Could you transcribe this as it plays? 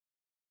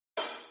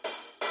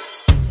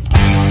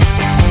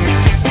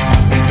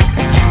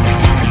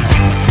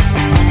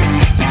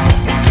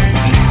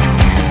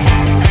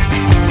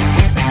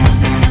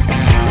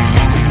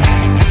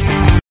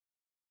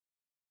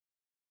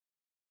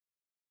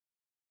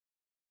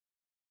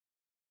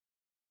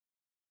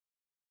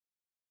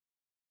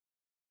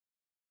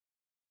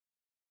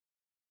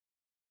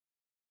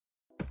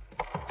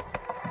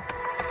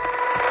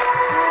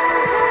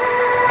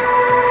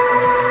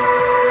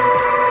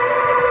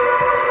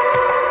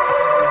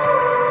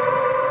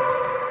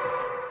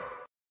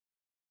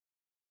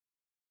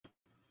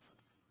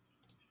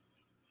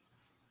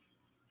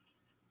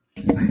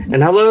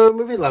And hello,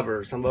 movie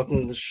lovers, and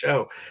welcome to the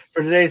show.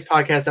 For today's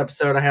podcast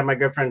episode, I have my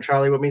good friend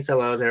Charlie with me. Say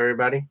hello to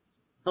everybody.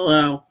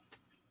 Hello.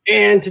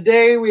 And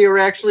today we are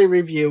actually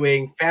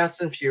reviewing Fast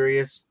and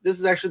Furious. This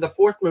is actually the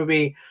fourth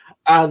movie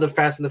out of the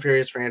Fast and the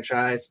Furious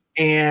franchise.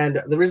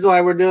 And the reason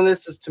why we're doing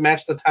this is to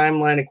match the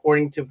timeline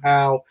according to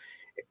how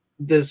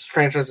this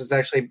franchise is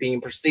actually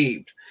being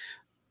perceived.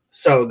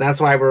 So that's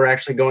why we're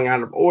actually going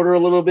out of order a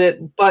little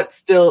bit. But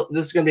still,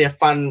 this is going to be a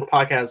fun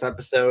podcast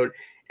episode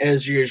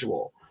as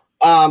usual.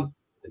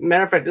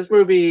 Matter of fact, this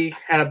movie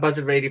had a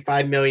budget of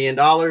 $85 million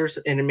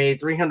and it made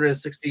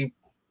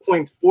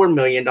 $360.4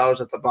 million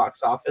at the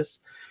box office.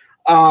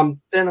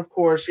 Then, of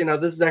course,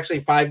 this is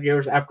actually 5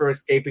 years after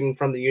escaping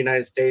from the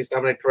United States.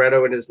 Dominic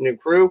Toretto and his new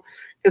crew,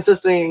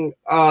 consisting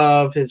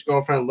of his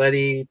girlfriend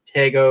Letty,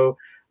 Tego,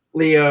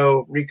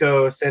 Leo,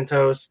 Rico,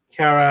 Santos,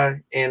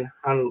 Kara, and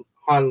Han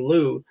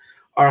Lu,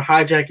 are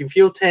hijacking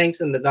fuel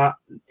tanks in the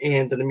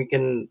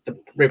Dominican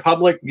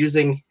Republic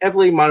using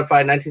heavily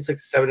modified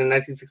 1967 and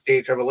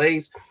 1968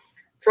 Chevrolets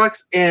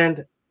trucks and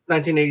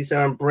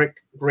 1987 Brick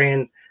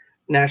Grand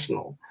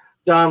National.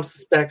 Dom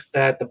suspects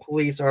that the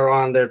police are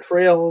on their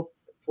trail,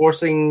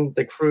 forcing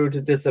the crew to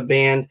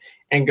disband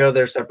and go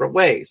their separate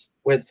ways,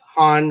 with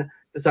Han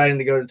deciding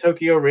to go to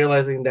Tokyo,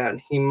 realizing that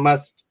he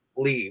must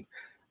leave.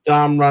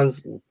 Dom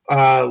runs,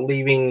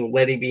 leaving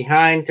Letty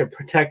behind to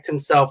protect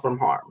himself from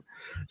harm.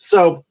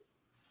 So,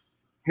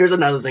 here's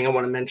another thing I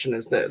want to mention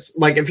is this.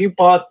 Like, if you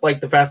bought,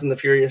 the Fast and the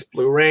Furious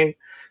Blu-ray,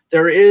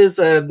 there is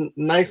a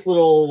nice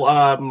little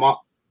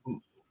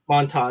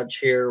montage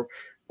here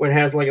where it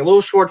has, a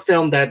little short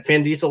film that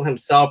Vin Diesel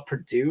himself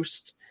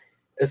produced.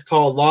 It's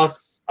called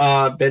Los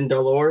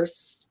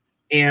Vengadores.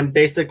 And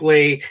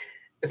basically,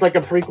 it's like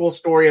a prequel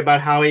story about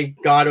how he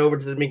got over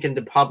to the Dominican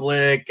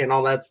Republic and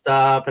all that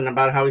stuff, and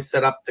about how he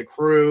set up the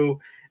crew,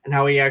 and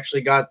how he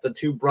actually got the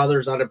two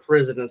brothers out of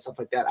prison and stuff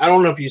like that. I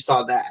don't know if you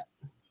saw that.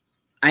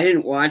 I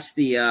didn't watch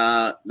the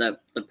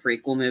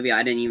prequel movie.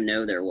 I didn't even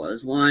know there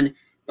was one.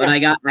 But yeah. I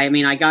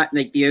got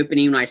the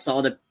opening when I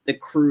saw the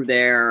crew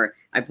there.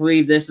 I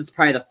believe this is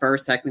probably the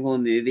first technical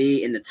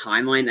movie in the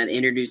timeline that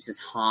introduces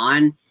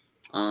Han.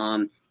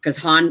 Because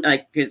Han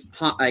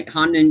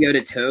didn't go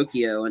to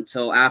Tokyo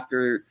until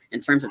after,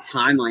 in terms of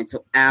timeline,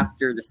 until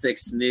after the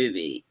sixth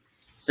movie.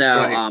 So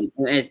right.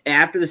 It's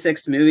after the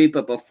sixth movie,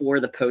 but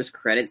before the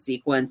post-credit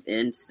sequence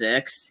in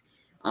 6.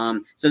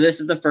 So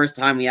this is the first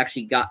time we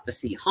actually got to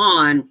see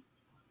Han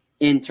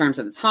in terms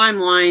of the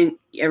timeline.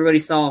 Everybody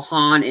saw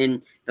Han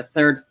in the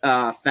third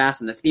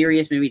Fast and the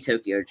Furious movie,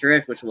 Tokyo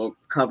Drift, which we'll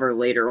cover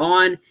later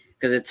on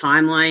because of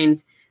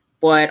timelines.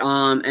 But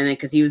and then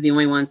because he was the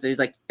only one, so he's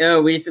like,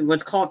 oh,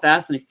 let's call it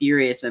Fast and the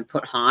Furious and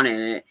put Han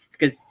in it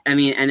because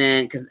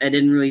because I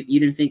you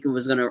didn't think it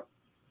was gonna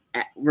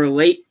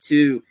relate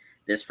to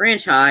this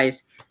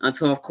franchise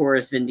until, of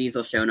course, Vin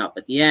Diesel showing up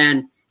at the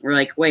end. We're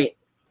like, wait.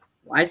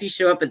 Why does he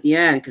show up at the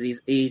end?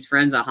 Because he's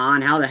friends with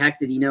Han. How the heck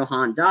did he know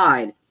Han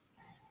died?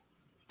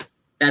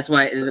 That's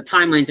why the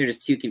timelines are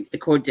just too the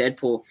quote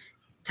Deadpool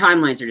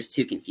timelines are just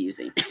too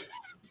confusing.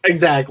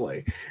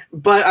 Exactly.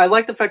 But I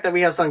like the fact that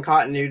we have some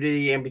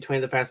continuity in between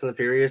the Fast and the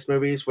Furious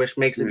movies, which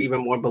makes it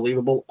even more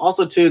believable.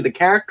 Also, too, the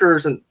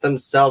characters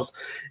themselves,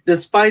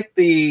 despite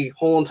the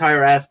whole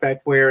entire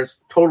aspect where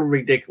it's total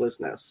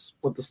ridiculousness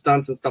with the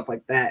stunts and stuff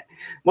like that,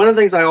 one of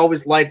the things I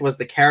always liked was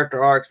the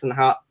character arcs and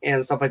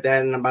stuff like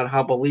that, and about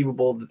how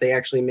believable that they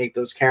actually make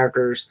those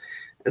characters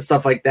and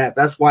stuff like that.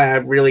 That's why I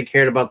really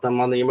cared about them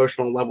on the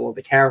emotional level of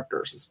the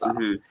characters and stuff.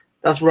 Mm-hmm.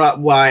 That's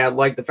why I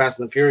like the Fast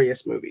and the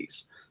Furious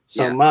movies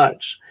so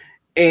much.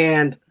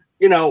 And,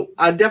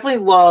 I definitely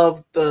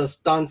love the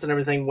stunts and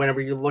everything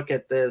whenever you look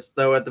at this,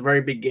 though, at the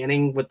very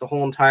beginning with the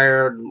whole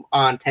entire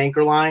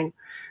tanker line.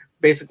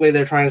 Basically,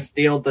 they're trying to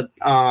steal the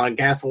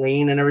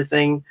gasoline and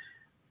everything.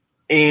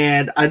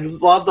 And I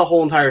love the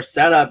whole entire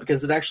setup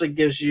because it actually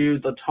gives you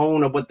the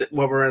tone of what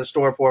we're in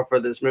store for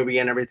this movie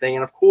and everything.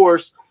 And, of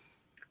course,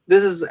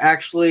 this is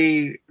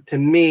actually, to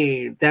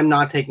me, them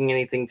not taking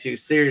anything too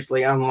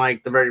seriously,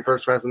 unlike the very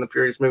first Fast and the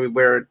Furious movie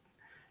where it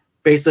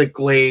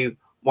basically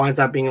winds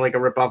up being like a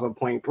ripoff of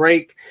Point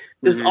Break.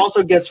 This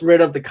also gets rid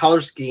of the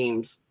color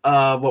schemes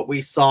of what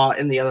we saw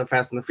in the other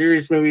Fast and the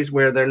Furious movies,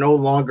 where they're no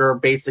longer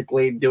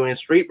basically doing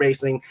street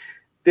racing.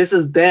 This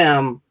is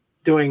them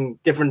doing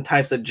different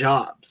types of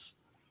jobs.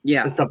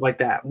 And stuff like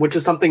that, which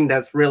is something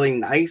that's really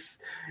nice.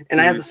 And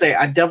I have to say,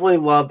 I definitely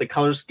love the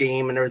color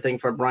scheme and everything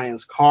for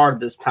Brian's car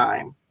this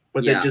time,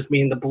 with it just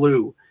being the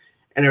blue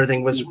and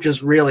everything was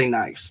just really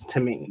nice to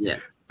me.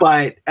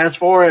 But as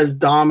far as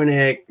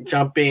Dominic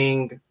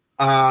jumping,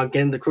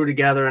 getting the crew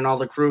together, and all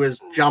the crew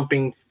is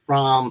jumping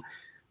from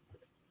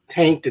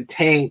tank to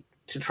tank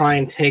to try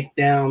and take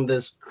down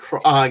this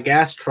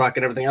gas truck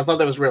and everything, I thought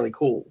that was really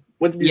cool.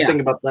 What did you think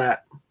about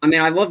that? I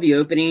mean, I love the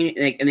opening.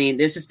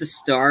 This is the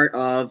start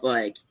of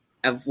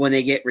when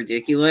they get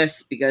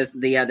ridiculous, because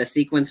the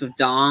sequence with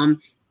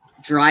Dom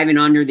driving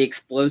under the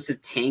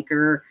explosive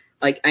tanker.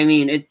 You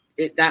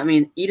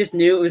just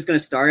knew it was going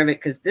to start of it,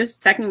 because this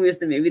technically was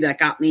the movie that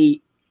got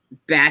me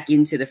back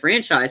into the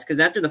franchise. Because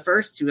after the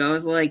first two, I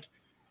was like,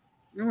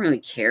 I don't really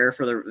care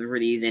for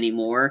these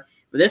anymore.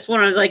 But this one,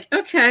 I was like,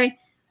 okay,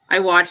 I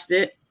watched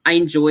it. I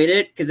enjoyed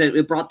it because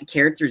it brought the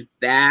characters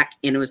back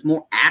and it was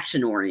more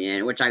action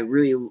oriented, which I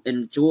really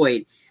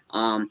enjoyed.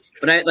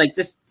 But I like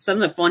this, some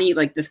of the funny,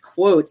 like this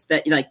quotes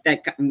that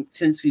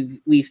since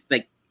we've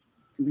like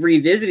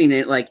revisiting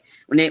it, like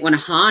when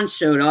Han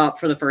showed up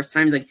for the first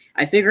time, he's like,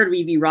 I figured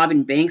we'd be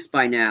robbing banks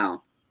by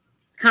now.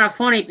 It's kind of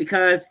funny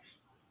because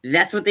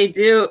that's what they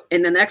do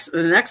in the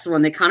next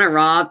one. They kind of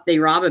rob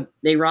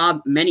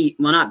many,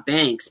 well, not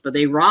banks, but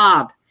they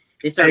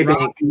start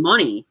robbing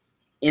money.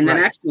 In the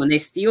next one, they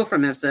steal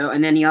from him. So,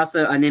 and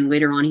then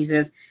later on, he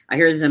says, I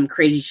hear some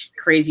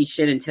crazy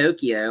shit in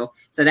Tokyo.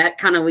 So that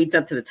kind of leads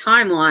up to the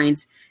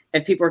timelines.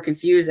 If people are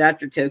confused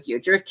after Tokyo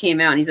Drift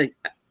came out, and he's like,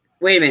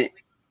 wait a minute,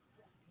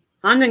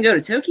 Han didn't go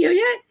to Tokyo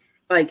yet?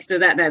 Like, so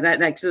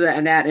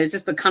that is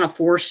just a kind of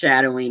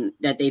foreshadowing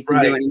that they've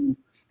been doing.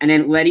 And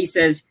then Letty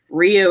says,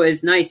 Rio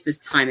is nice this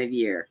time of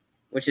year,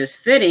 which is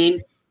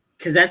fitting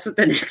because that's what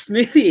the next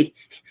movie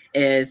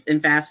is in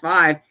Fast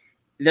 5.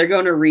 They're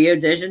going to Rio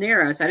de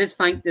Janeiro. So I just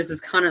find this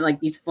is kind of like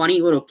these funny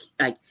little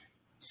like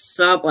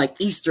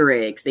Easter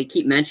eggs they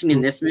keep mentioning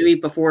in this movie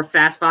before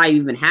Fast 5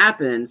 even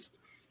happens.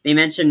 They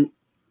mention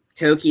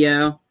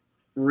Tokyo,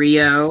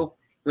 Rio,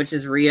 which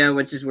is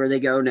where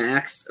they go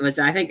next, which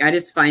I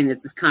just find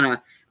this is kind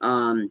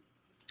of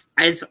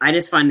I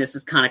just find this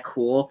is kind of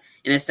cool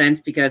in a sense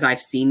because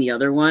I've seen the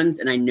other ones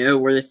and I know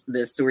where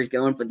the story's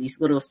going, but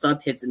these little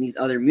sub hits in these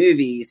other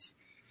movies,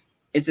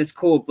 it's just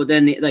cool. But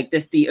then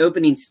the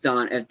opening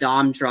stunt of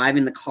Dom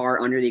driving the car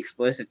under the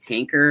explosive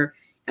tanker.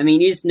 I mean,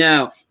 you just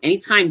know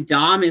anytime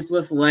Dom is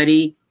with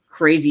Letty,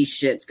 crazy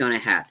shit's going to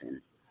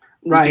happen.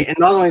 Right. And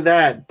not only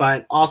that,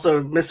 but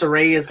also Miss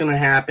Ray is going to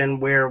happen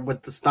where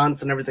with the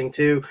stunts and everything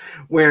too,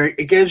 where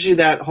it gives you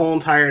that whole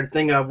entire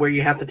thing of where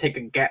you have to take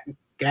a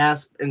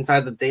gasp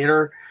inside the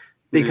theater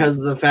because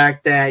of the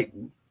fact that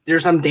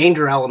there's some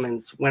danger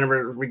elements whenever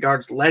it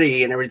regards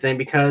Letty and everything,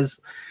 because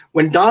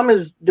when Dom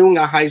is doing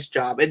a heist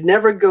job, it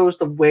never goes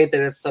the way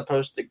that it's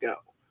supposed to go.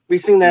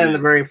 We've seen that in the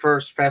very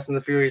first Fast and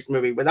the Furious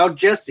movie without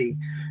Jesse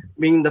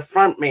being the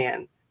front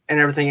man and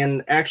everything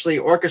and actually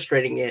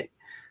orchestrating it.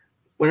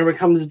 Whenever it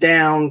comes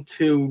down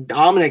to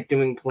Dominic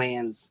doing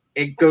plans,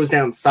 it goes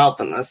down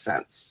south in a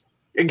sense.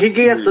 It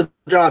gets the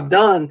job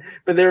done,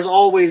 but there's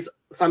always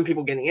some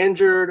people getting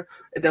injured.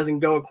 It doesn't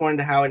go according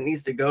to how it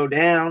needs to go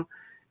down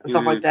and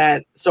stuff like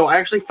that. So I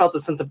actually felt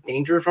a sense of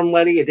danger from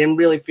Letty. It didn't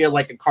really feel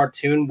like a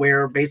cartoon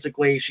where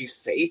basically she's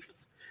safe,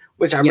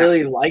 which I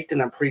really liked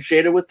and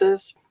appreciated with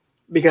this,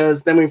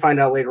 because then we find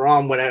out later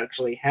on what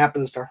actually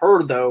happens to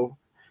her, though,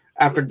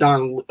 after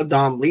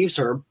Dom leaves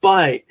her.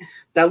 But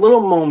that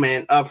little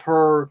moment of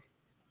her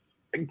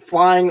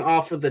flying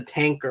off of the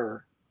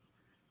tanker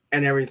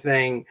and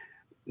everything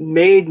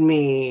made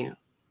me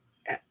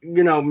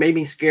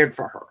scared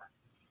for her.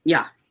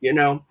 Yeah.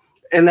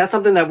 And that's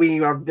something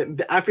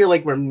that I feel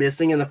like we're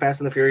missing in the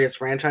Fast and the Furious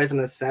franchise in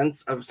a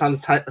sense of some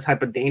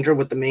type of danger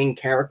with the main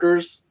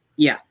characters.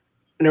 Yeah.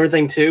 And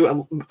everything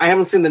too. I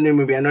haven't seen the new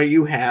movie. I know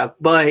you have,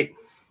 but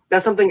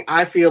that's something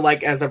I feel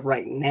like as of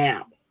right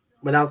now,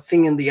 without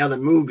seeing the other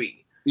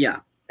movie. Yeah.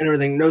 And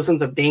everything, no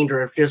sense of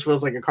danger. It just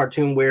feels like a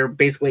cartoon where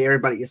basically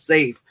everybody is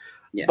safe.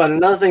 Yeah. But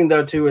another thing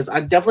though too is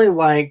I definitely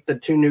like the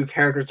two new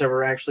characters that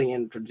we're actually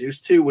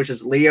introduced to, which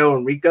is Leo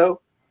and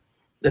Rico,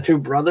 the two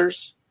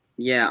brothers.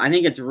 Yeah, I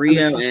think it's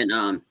Rio and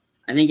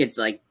I think it's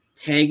like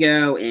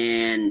Tego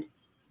and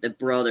the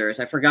brothers.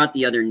 I forgot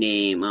the other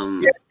name.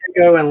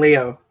 Tego and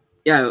Leo.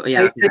 Yeah.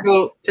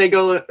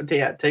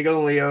 Tego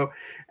and Leo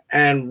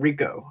and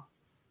Rico.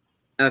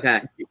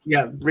 Okay.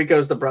 Yeah,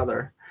 Rico's the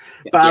brother.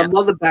 But I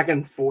love the back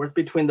and forth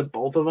between the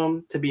both of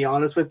them, to be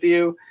honest with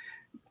you.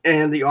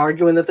 And the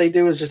arguing that they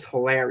do is just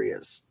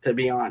hilarious, to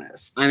be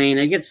honest. I mean,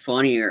 it gets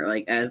funnier,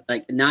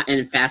 not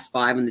in Fast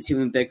 5 when the two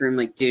of them bickering,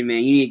 like, dude,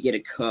 man, you need to get a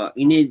cook.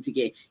 You need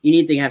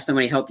to have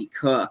somebody help you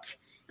cook.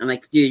 I'm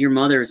like, dude, your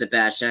mother is a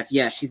bad chef.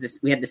 Yeah,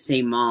 we had the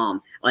same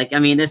mom. Like, I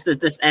mean, this,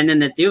 and then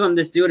the two of them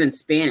just do it in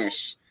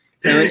Spanish.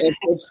 So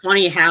it's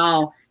funny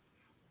how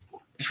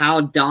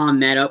Dom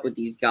met up with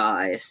these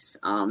guys.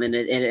 And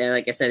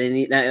like I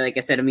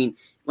said, I mean,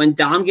 when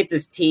Dom gets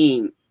his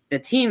team, the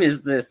team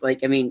is this,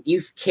 like, I mean,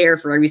 you care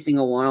for every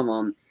single one of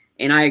them.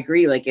 And I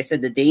agree. Like I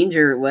said, the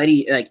danger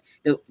Letty, like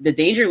the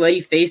danger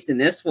Letty faced in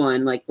this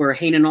one, like we're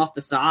hanging off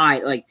the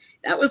side, like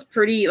that was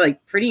pretty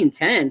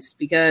intense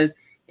because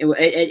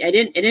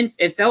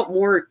it felt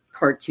more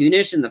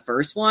cartoonish in the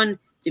first one,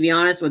 to be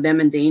honest, with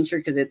them in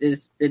danger. Cause it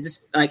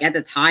just like at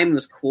the time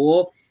was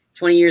cool.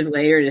 20 years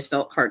later, it just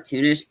felt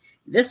cartoonish.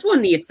 This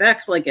one, the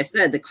effects, like I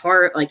said, the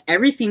car, like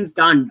everything's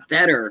gotten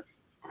better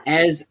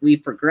as we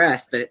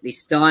progress. The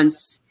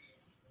stunts,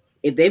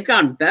 they've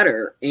gotten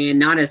better and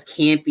not as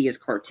campy as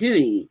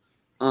cartoony.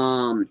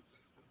 Like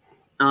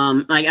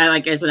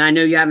I said, I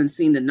know you haven't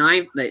seen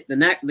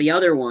the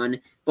other one,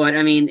 but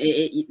I mean,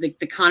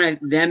 the kind of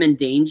them in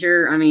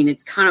danger. I mean,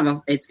 it's kind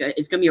of it's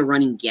gonna be a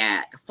running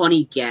gag, a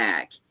funny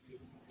gag,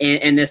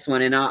 in this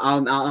one, and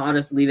I'll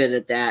just leave it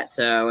at that.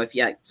 So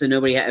so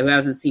nobody who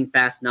hasn't seen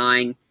Fast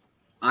 9,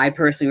 I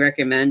personally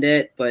recommend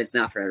it, but it's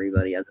not for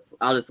everybody.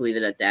 I'll just leave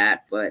it at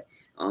that. But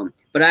I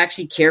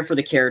actually care for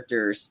the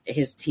characters,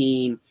 his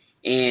team,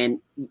 and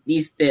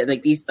this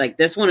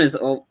one is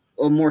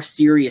a more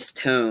serious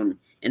tone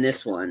in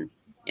this one,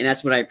 and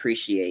that's what I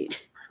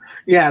appreciate.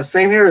 Yeah,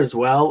 same here as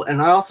well.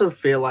 And I also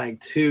feel like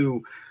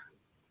too,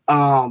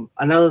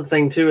 another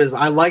thing too is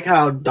I like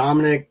how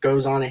Dominic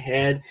goes on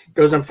ahead,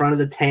 goes in front of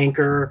the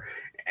tanker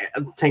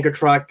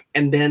truck,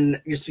 and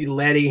then you see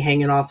Letty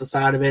hanging off the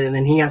side of it, and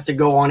then he has to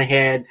go on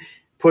ahead,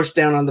 push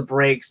down on the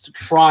brakes to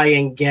try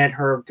and get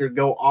her to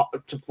go off,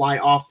 to fly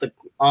off the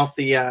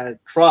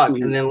truck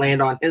and then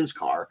land on his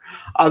car.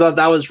 I thought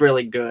that was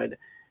really good.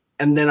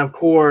 And then of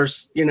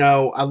course,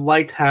 I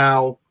liked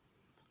how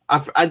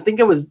I think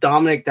it was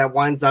Dominic that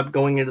winds up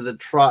going into the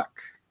truck,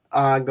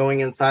 going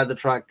inside the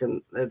truck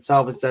and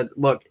itself, and said,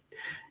 "Look,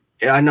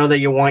 I know that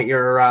you want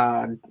your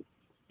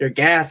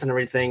gas and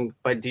everything,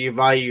 but do you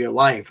value your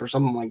life?" or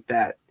something like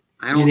that.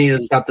 You need to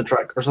stop the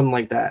truck or something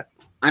like that.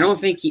 I don't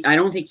think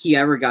he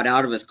ever got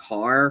out of his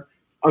car.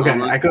 Okay,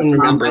 I couldn't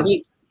remember.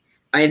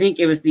 I think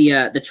it was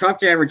the truck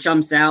driver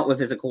jumps out with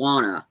his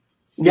iguana.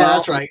 Yeah,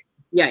 that's right.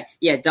 Yeah.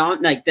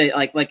 Dom,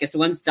 so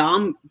once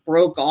Dom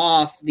broke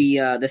off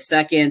the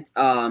second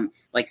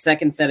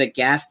set of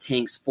gas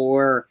tanks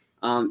for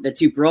the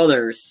two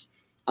brothers,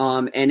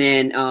 and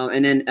then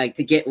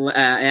to get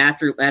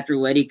after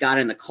Letty got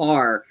in the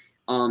car,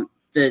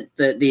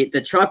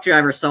 the truck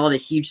driver saw the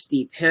huge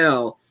steep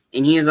hill,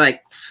 and he was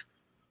like,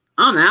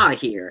 "I'm out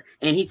of here,"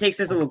 and he takes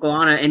his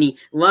iguana and he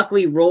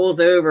luckily rolls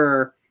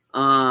over.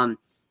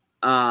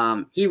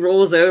 He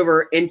rolls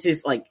over into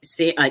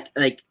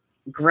like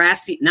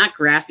grassy, not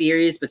grassy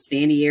areas, but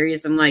sandy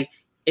areas. I'm like,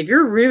 if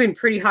you're moving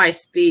pretty high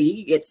speed,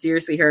 you could get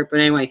seriously hurt. But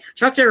anyway,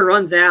 truck driver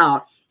runs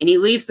out and he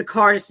leaves the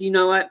car. Just, you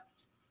know what?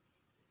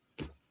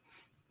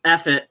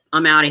 F it,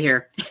 I'm out of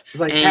here. It's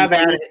like, have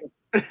at it.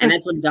 And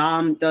that's when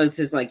Dom does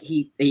his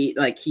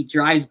he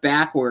drives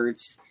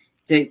backwards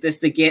to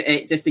get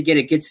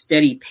a good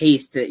steady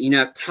pace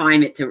to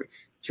time it to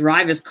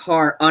drive his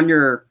car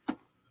under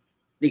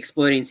the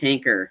exploding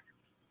tanker.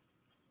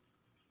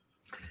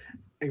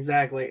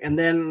 Exactly. And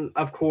then,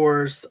 of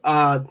course,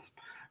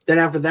 then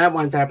after that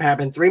winds up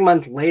happening, 3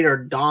 months later,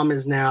 Dom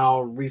is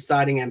now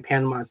residing in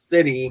Panama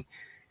City,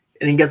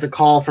 and he gets a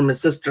call from his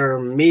sister,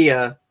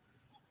 Mia,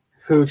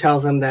 who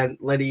tells him that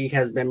Letty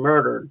has been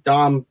murdered.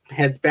 Dom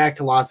heads back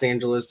to Los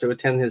Angeles to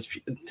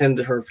attend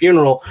her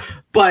funeral.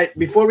 But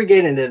before we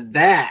get into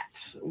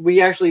that,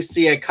 we actually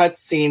see a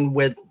cutscene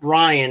with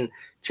Brian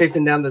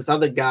chasing down this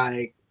other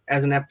guy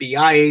as an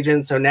FBI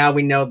agent. So now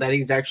we know that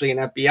he's actually an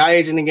FBI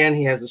agent again.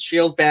 He has his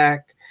shield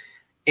back,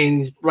 and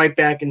he's right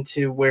back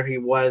into where he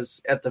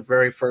was at the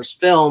very first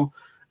film.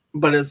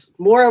 But it's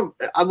more,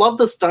 I love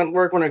the stunt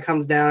work when it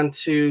comes down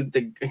to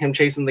him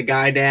chasing the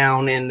guy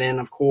down, and then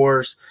of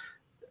course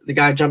the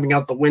guy jumping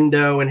out the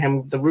window,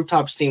 and the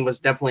rooftop scene was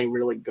definitely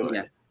really good.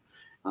 Yeah.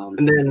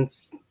 And then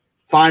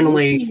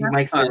finally he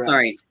makes the arrest.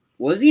 Sorry,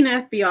 was he an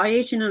FBI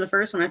agent in the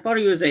first one? I thought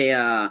he was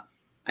a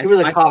he was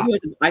a cop.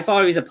 I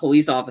thought he was a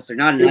police officer,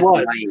 not an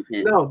FBI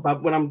agent. No,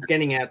 but what I'm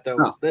getting at though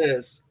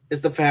is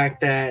the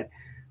fact that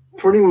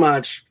pretty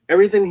much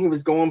everything he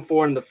was going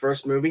for in the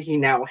first movie, he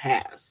now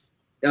has.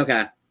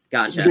 Okay,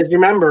 gotcha. Because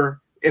remember,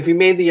 if he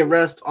made the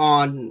arrest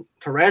on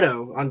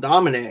Toretto, on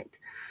Dominic,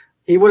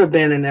 he would have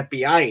been an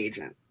FBI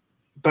agent.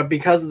 But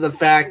because of the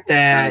fact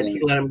that he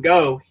let him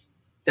go,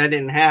 that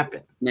didn't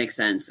happen. Makes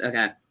sense.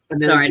 Okay.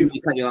 Sorry, I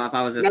didn't cut you off.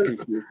 I was just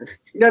confused.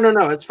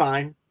 No, it's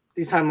fine.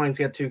 These timelines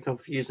get too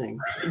confusing.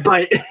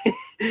 But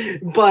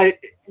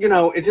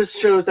it just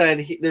shows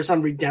that there's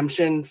some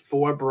redemption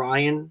for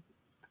Brian,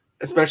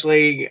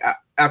 especially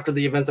after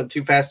the events of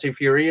Too Fast, Too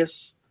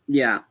Furious.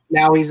 Yeah.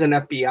 Now he's an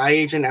FBI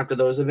agent after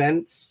those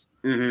events.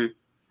 Mm-hmm.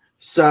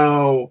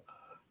 So,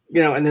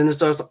 and then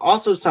there's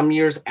also some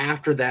years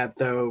after that,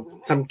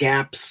 though, some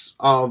gaps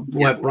of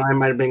what Brian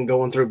might have been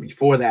going through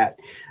before that.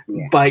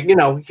 Yeah. But,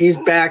 he's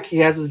back. He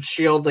has his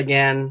shield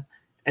again,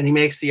 and he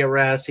makes the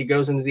arrest. He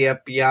goes into the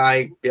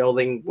FBI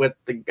building with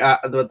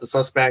the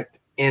suspect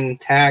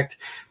intact.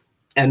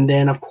 And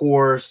then, of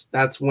course,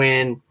 that's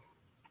when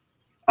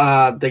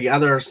the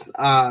other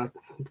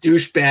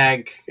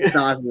douchebag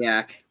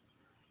Stasiak.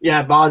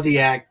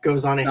 Bozniak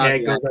goes on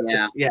ahead.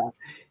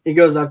 He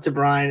goes up to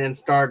Brian and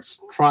starts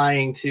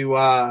trying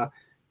to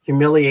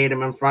humiliate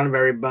him in front of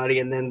everybody,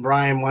 and then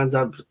Brian winds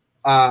up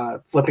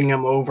flipping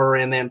him over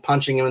and then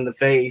punching him in the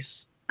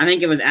face. I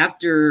think it was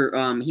after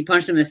he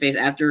punched him in the face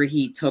after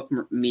he took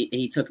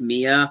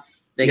Mia.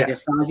 The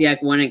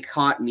Stasiak went and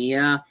caught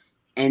Mia,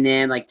 and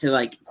then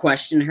to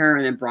question her,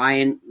 and then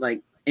Brian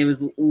it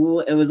was a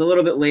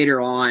little bit later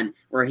on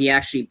where he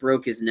actually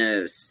broke his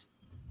nose.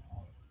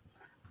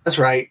 That's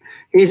right.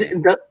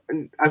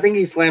 I think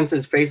he slams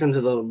his face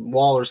into the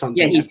wall or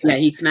something. He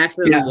smacks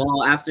into the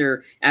wall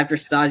after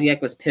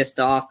Stasiak was pissed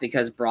off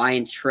because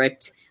Brian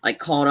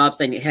called up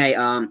saying, "Hey,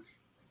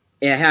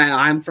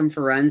 I'm from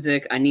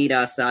Forensic. I need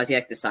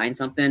Stasiak to sign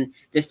something,"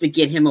 just to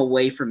get him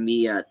away from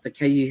Mia,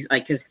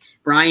 because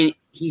Brian,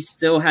 he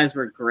still has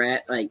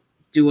regret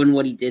doing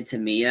what he did to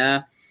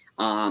Mia.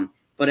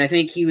 But but I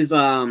think he was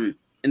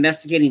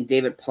investigating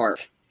David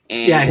Park,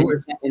 and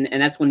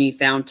and that's when he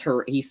found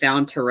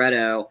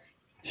Toretto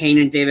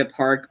hanging David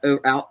Park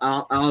out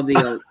of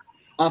the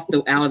out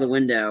of the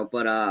window.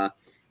 But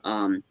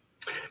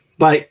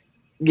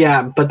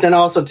then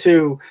also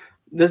too,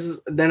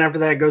 then after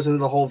that it goes into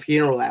the whole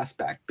funeral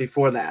aspect.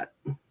 Before that,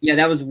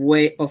 that was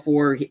way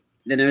before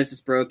the notice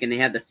broke, and they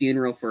had the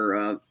funeral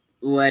for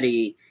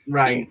Letty,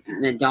 right?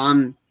 And then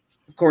Dom,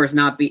 of course,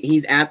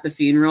 he's at the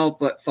funeral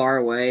but far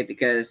away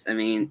because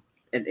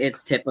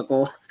it's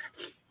typical,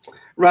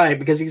 right?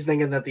 Because he's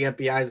thinking that the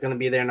FBI is going to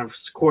be there, and of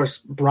course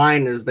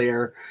Brian is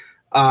there,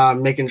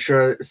 making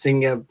sure,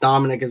 seeing if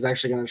Dominic is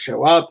actually going to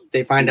show up.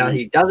 They find out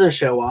he doesn't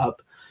show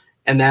up,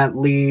 and that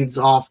leads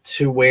off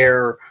to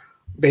where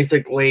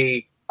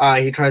basically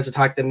he tries to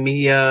talk to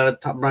Mia.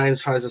 Brian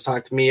tries to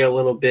talk to Mia a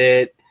little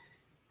bit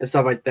and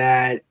stuff like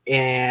that,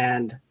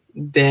 and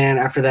then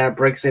after that, it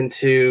breaks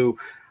into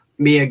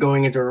Mia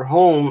going into her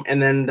home,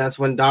 and then that's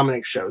when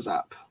Dominic shows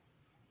up.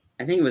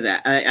 I think it was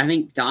that. I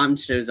think Dom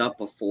shows up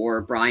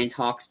before Brian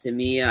talks to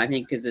Mia. I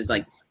think because it's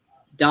like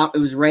Dom. It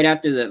was right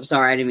after the.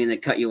 Sorry, I didn't mean to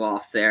cut you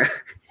off there.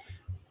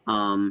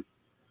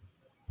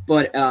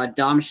 But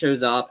Dom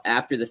shows up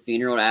after the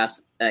funeral to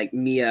ask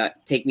Mia,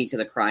 take me to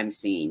the crime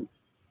scene,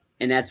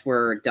 and that's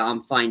where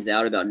Dom finds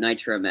out about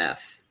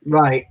nitro-meth.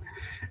 Right,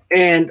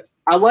 and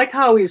I like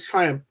how he's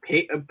trying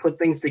to put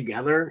things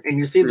together, and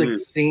you see the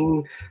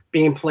scene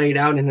being played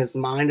out in his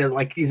mind as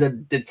like he's a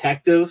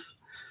detective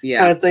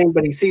kind of thing.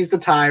 But he sees the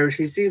tires,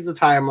 he sees the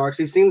tire marks.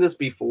 He's seen this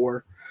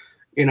before,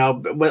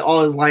 with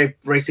all his life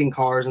racing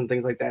cars and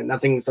things like that.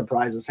 Nothing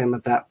surprises him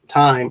at that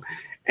time.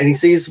 And he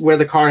sees where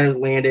the car has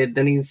landed.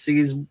 Then he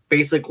sees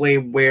basically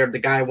where the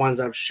guy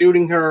winds up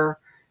shooting her.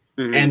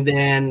 And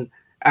then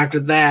after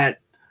that,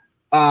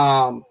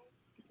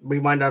 we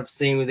wind up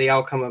seeing the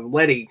outcome of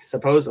Letty,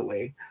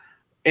 supposedly.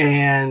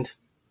 And,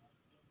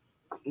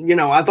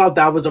 I thought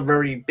that was a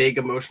very big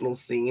emotional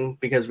scene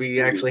because we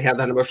actually have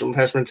that emotional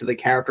attachment to the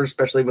character,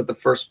 especially with the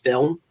first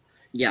film.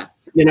 Yeah.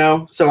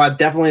 So I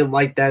definitely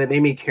liked that. It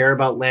made me care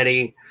about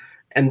Letty.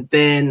 And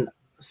then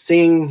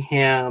seeing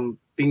him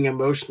being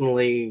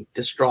emotionally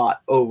distraught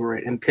over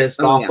it and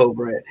pissed off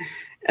over it.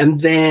 And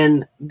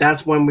then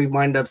that's when we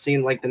wind up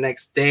seeing like the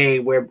next day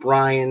where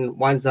Brian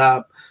winds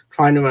up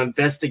trying to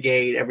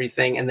investigate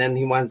everything. And then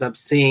he winds up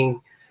seeing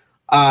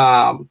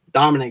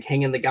Dominic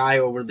hanging the guy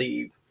over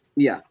the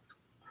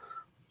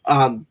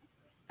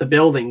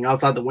building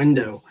outside the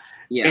window.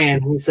 Yeah.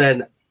 And he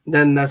said,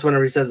 then that's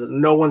whenever he says,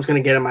 no one's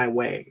going to get in my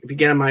way. If you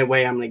get in my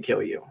way, I'm going to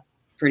kill you.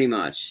 Pretty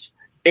much.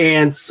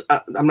 And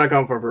I'm not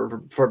going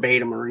for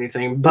verbatim or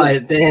anything,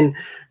 but then,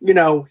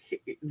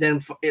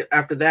 then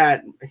after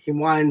that, he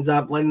winds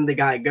up letting the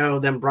guy go.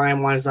 Then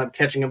Brian winds up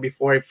catching him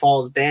before he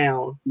falls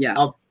down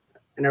up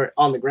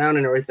on the ground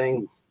and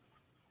everything.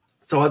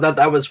 So I thought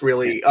that was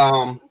really,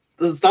 the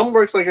stunt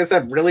works, like I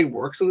said, really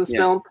works in this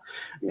film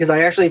because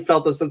I actually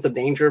felt a sense of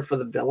danger for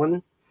the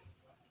villain.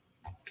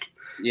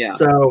 Yeah.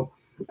 So,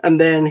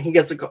 and then he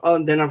gets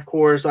then of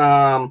course,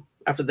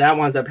 after that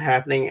winds up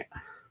happening,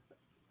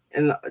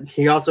 and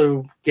he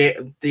also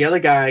the other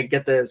guy,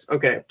 get this.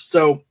 Okay,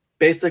 so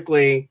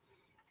basically,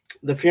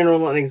 the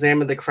funeral and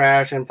examined the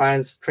crash and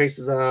finds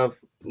traces of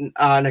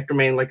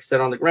necromane, like you said,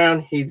 on the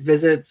ground. He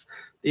visits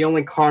the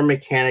only car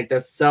mechanic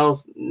that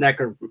sells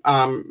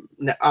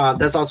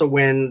that's also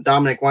when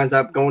Dominic winds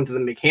up going to the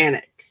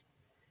mechanic,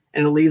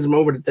 and it leads him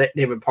over to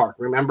David Park.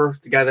 Remember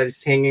the guy that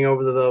is hanging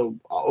over the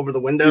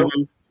window?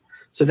 Mm-hmm.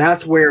 So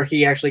that's where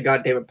he actually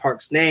got David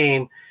Park's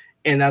name.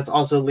 And that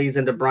also leads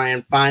into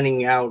Brian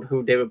finding out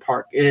who David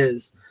Park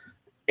is.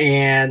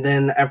 And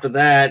then after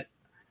that,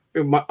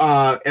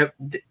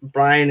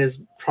 Brian is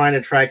trying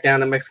to track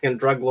down a Mexican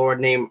drug lord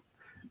named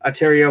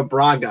Arturo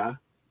Braga.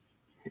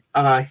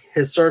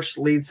 His search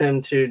leads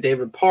him to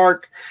David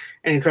Park,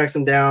 and he tracks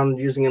him down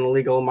using an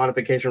illegal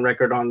modification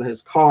record on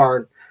his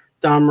car.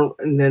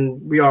 And then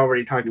we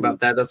already talked about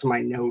that. That's in my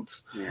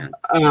notes. Yeah.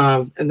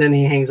 And then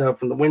he hangs out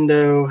from the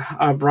window.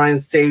 Brian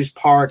saves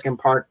Park, and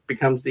Park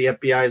becomes the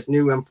FBI's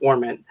new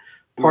informant.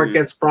 Park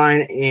gets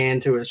Brian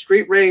into a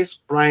street race.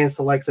 Brian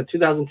selects a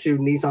 2002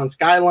 Nissan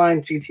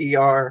Skyline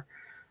GTR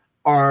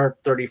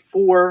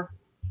R34,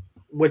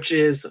 which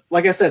is,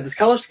 like I said, this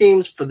color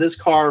schemes for this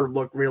car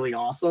look really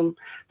awesome.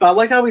 But I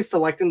like how he's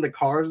selecting the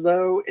cars,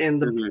 though, and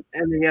the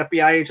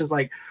FBI agent's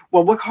like,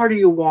 well, what car do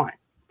you want?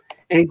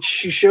 And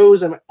she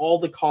shows him all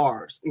the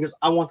cars. He goes,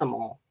 I want them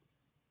all.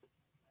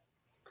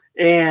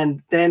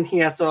 And then he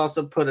has to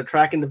also put a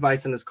tracking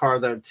device in his car,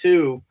 though,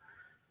 too.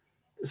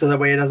 So that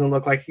way it doesn't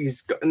look like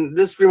he's... And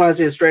this reminds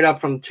me of straight up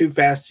from Too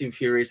Fast, Too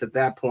Furious at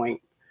that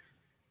point.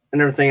 And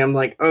everything. I'm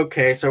like,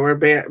 okay, so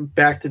we're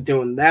back to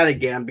doing that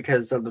again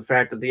because of the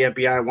fact that the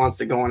FBI wants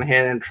to go on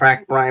ahead and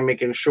track Brian,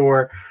 making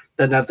sure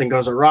that nothing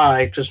goes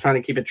awry. Just trying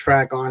to keep a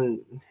track on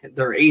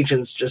their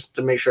agents just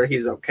to make sure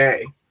he's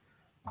okay.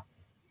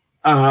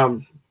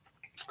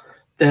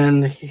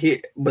 Then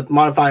he, with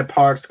modified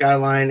Park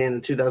Skyline and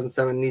the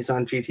 2007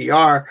 Nissan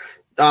GTR,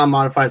 Dom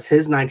modifies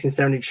his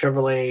 1970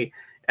 Chevrolet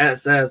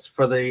SS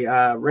for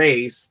the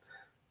race.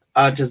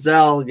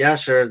 Giselle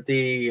Yasher,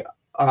 the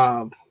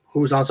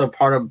who's also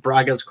part of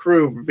Braga's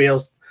crew,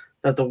 reveals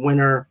that the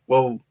winner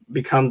will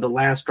become the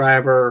last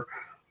driver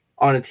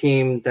on a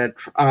team that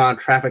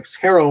traffics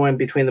heroin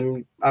between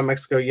the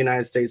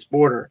Mexico-United States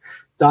border.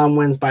 Dom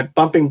wins by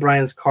bumping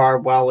Brian's car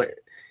while it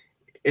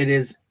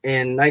is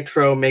in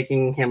nitro,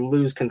 making him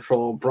lose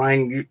control.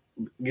 Brian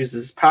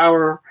uses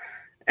power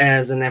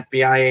as an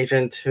FBI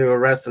agent to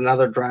arrest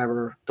another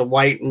driver,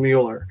 Dwight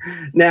Mueller.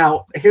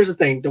 Now, here's the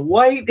thing.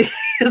 Dwight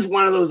is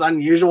one of those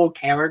unusual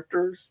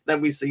characters that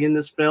we see in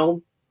this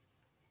film.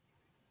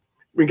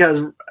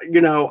 Because,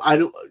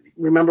 I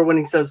remember when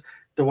he says,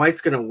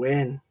 Dwight's going to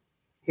win.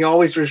 He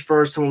always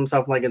refers to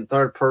himself like in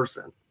third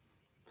person.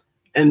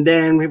 And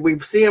then we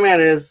see him at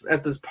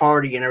this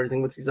party and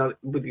everything with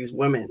these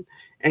women.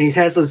 And he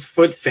has this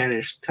foot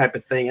fetish type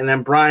of thing. And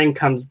then Brian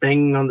comes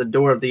banging on the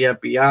door of the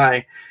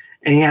FBI.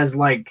 And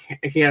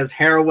he has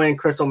heroin,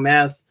 crystal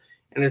meth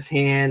in his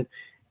hand.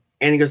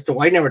 And he goes,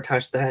 Dwight never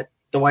touched that.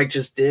 Dwight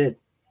just did.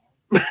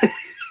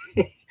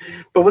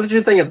 But what did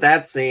you think of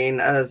that scene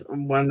as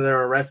when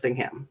they're arresting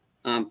him?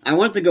 I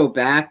wanted to go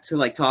back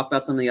to talk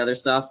about some of the other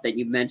stuff that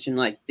you mentioned,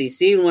 like the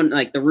scene when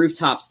the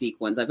rooftop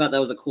sequence. I thought that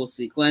was a cool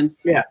sequence.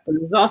 Yeah. But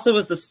it also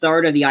was the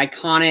start of the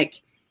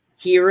iconic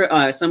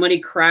hero. Somebody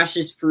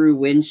crashes through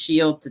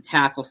windshield to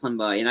tackle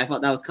somebody, and I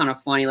thought that was kind of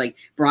funny. Like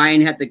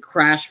Brian had to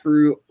crash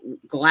through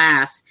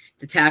glass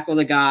to tackle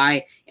the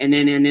guy, and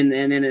then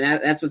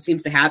that's what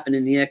seems to happen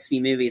in the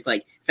XV movies,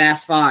 like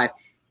Fast Five.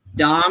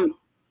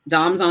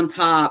 Dom's on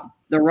top.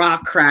 The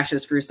Rock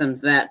crashes through some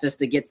of that just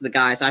to get to the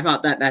guy. So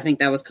I think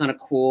that was kind of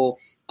cool.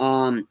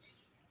 I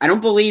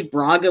don't believe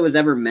Braga was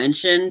ever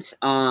mentioned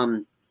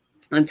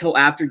until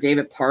after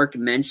David Park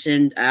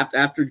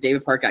after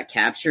David Park got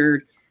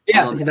captured.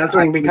 Yeah, that's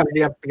when he becomes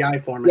the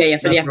FBI foreman. Yeah,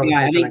 for the FBI.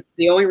 I think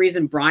the only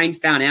reason Brian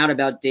found out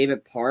about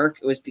David Park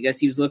was because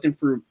he was looking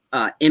for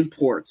car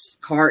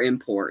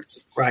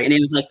imports. Right. And it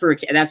was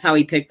that's how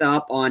he picked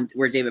up on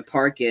where David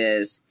Park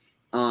is.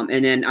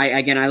 And then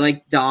I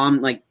like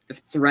Dom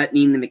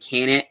threatening the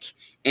mechanic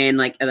and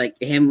like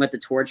him with the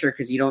torture,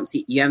 because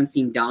you haven't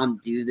seen Dom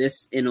do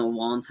this in a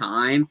long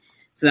time,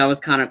 so that was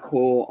kind of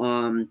cool.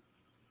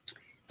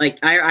 I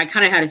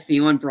kind of had a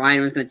feeling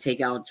Brian was going to take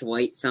out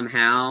Dwight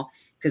somehow,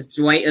 because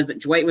Dwight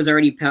was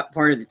already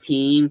part of the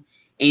team,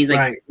 and he's like,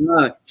 right.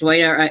 Oh,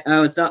 Dwight,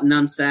 what's up,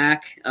 numbsack,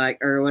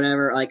 or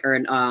whatever,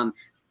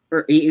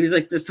 or he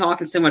was just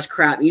talking so much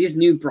crap. He just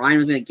knew Brian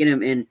was going to get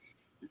him in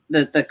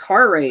the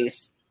car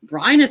race.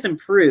 Brian has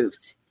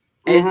improved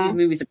as these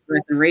movies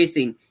progress in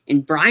racing,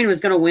 and Brian was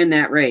going to win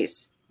that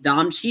race.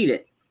 Dom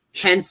cheated,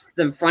 hence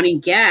the funny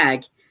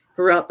gag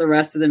throughout the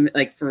rest of them,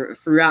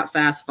 throughout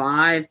Fast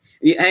Five.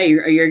 Hey,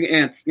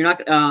 you're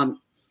not going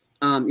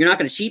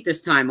to cheat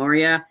this time, are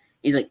you?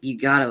 He's like, you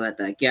got to let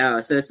that go.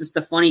 So it's just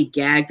the funny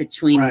gag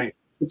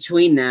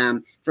between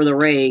them for the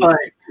race.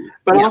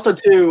 But also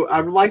too,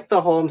 I like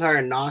the whole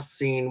entire NOS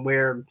scene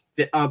where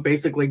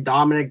basically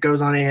Dominic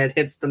goes on ahead,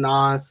 hits the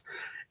NOS.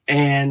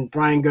 And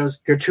Brian goes,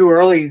 "You're too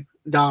early,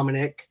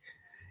 Dominic."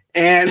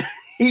 And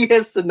he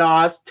hits the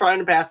NOS, trying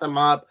to pass him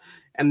up.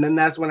 And then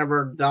that's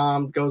whenever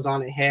Dom goes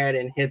on ahead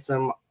and hits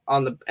him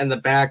in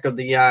the back of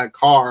the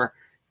car,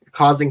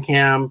 causing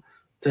him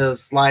to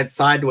slide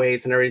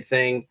sideways and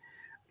everything,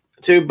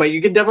 too. But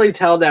you could definitely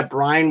tell that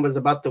Brian was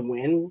about to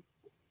win.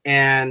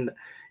 And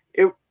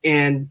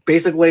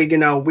basically,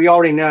 we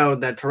already know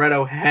that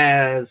Toretto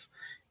has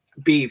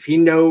beef.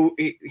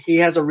 He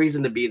has a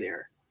reason to be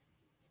there.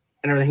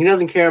 And everything. He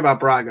doesn't care about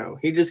Braga.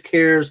 He just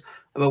cares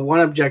about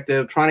one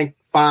objective, trying to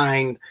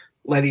find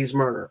Letty's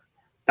murder.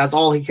 That's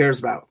all he cares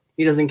about.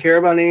 He doesn't care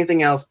about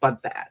anything else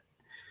but that.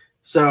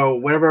 So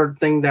whatever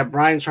thing that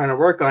Brian's trying to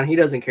work on, he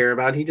doesn't care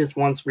about. He just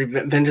wants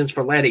vengeance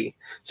for Letty.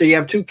 So you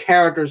have two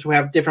characters who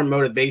have different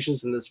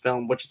motivations in this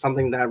film, which is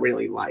something that I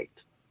really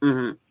liked.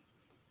 Mm-hmm.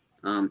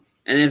 And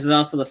this is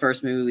also the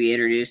first movie we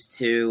introduced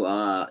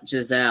to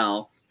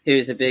Giselle,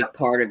 who's a big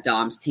part of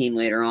Dom's team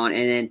later on.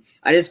 And then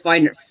I just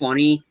find it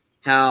funny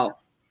how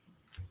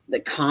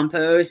the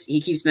compost, he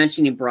keeps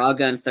mentioning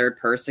Braga in third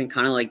person,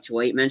 kind of like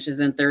Dwight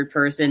mentions in third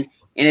person.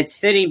 And it's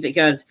fitting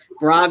because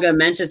Braga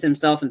mentions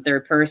himself in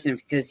third person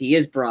because he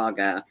is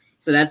Braga.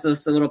 So that's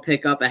just a little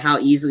pickup of how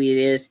easily it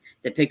is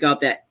to pick up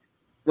that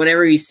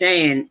whatever he's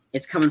saying,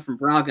 it's coming from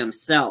Braga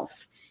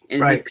himself.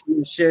 And it just kind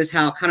of shows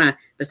how kind of,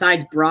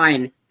 besides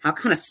Brian, how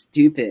kind of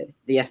stupid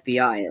the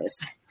FBI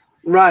is.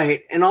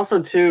 Right. And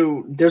also,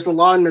 too, there's a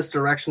lot of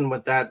misdirection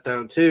with that,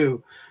 though,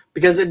 too.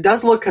 Because it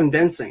does look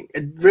convincing.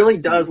 It really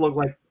does look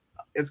like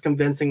it's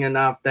convincing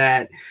enough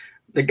that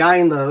the guy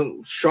in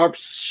the sharp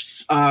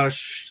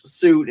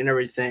suit and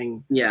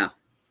everything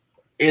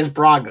is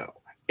Braga.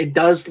 It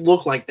does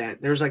look like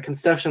that. There's a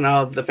conception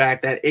of the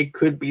fact that it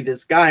could be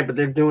this guy, but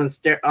they're doing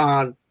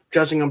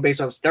judging him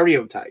based off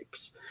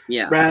stereotypes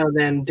rather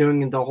than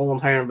doing the whole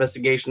entire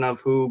investigation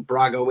of who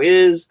Braga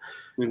is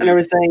and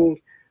everything.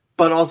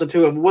 But also,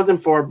 too, if it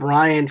wasn't for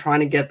Brian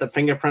trying to get the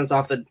fingerprints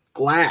off the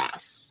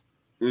glass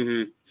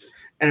and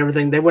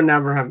everything, they would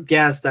never have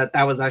guessed that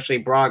was actually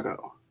Braga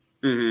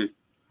and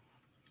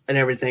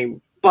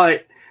everything.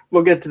 But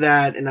we'll get to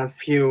that in a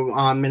few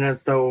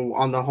minutes, though,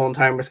 on the whole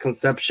entire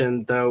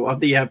misconception, though, of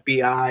the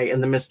FBI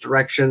and the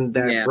misdirection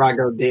that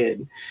Brago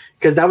did,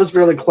 because that was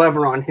really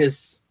clever on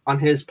his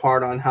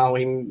part on how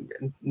he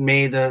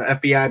made the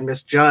FBI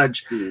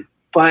misjudge. Mm-hmm.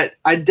 But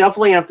I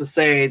definitely have to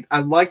say I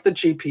like the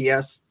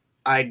GPS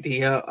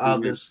idea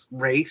of this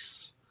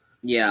race.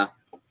 Yeah,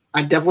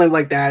 I definitely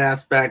like that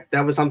aspect.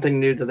 That was something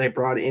new that they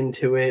brought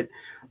into it.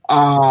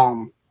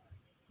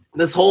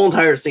 This whole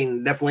entire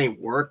scene definitely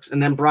works.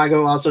 And then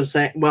Brago also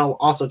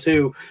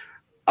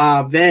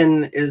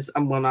Vin is,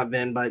 well, not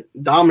Vin, but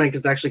Dominic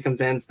is actually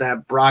convinced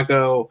that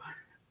Brago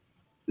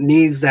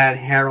needs that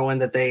heroin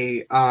that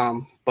they,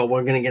 but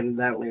we're going to get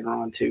into that later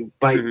on too.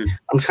 But I'm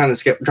just kind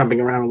of jumping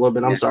around a little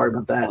bit. I'm sorry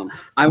about that.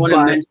 I want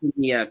to mention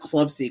the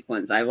club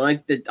sequence. I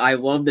love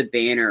the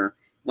banner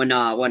when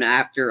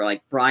after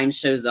like Brian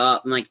shows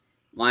up. I'm like,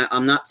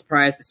 I'm not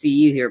surprised to see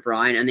you here,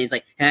 Brian. And he's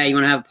like, hey, you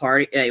want to have a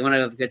party? You want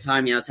to have a good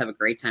time? Yeah, let's have a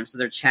great time. So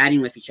they're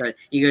chatting with each other.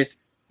 He goes,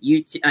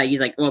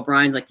 he's like, well,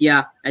 Brian's like,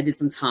 yeah, I did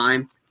some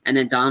time. And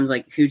then Dom's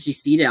like, who'd you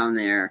see down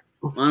there?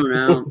 I don't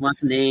know.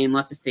 Lots of names,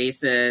 lots of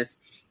faces.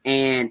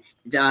 And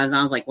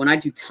Dom's like, when I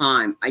do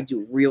time, I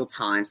do real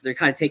time. So they're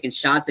kind of taking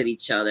shots at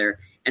each other.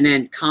 And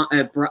then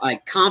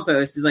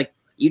Campos is like,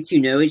 you two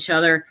know each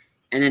other?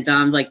 And then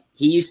Dom's like,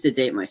 he used to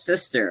date my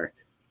sister.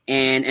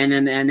 And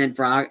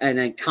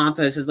then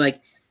Campos is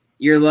like,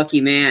 you're a lucky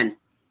man.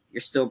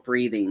 You're still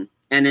breathing.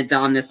 And then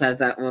Dom just has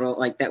that little,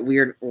 like, that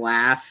weird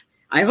laugh.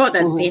 I thought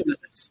that scene was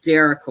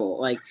hysterical.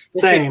 Like,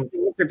 just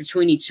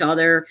between each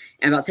other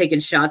and about taking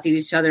shots at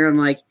each other. I'm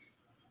like,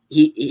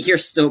 you're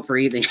still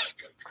breathing.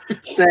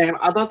 Same.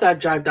 I thought that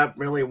jived up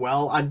really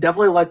well. I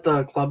definitely like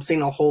the club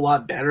scene a whole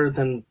lot better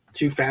than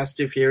Too Fast,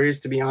 Too Furious,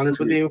 to be honest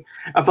with you.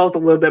 I felt a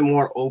little bit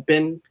more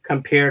open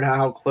compared to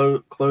how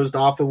closed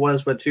off it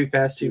was with Too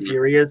Fast, Too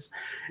Furious.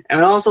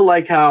 And I also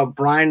like how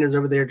Brian is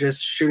over there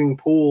just shooting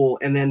pool,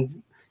 and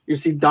then you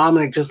see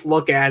Dominic just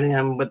look at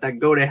him with that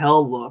go to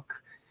hell look.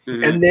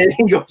 And then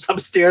he goes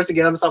upstairs to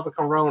get himself a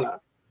Corona.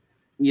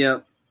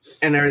 Yep.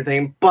 And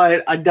everything.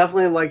 But I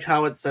definitely liked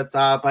how it sets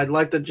up. I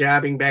like the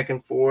jabbing back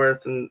and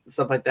forth and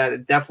stuff like that.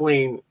 It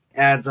definitely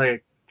adds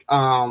like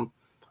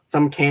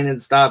some canon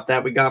stuff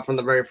that we got from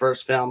the very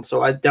first film.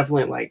 So I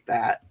definitely like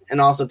that. And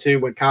also too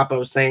with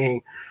Capo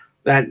saying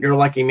that you're a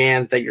lucky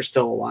man that you're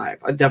still alive.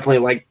 I definitely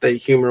like the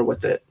humor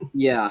with it.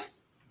 Yeah.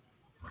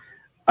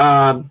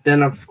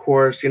 Then of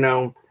course,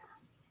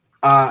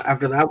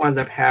 after that winds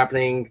up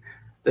happening,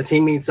 the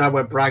team meets up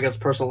with Braga's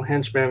personal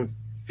henchman,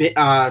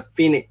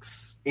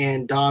 Phoenix,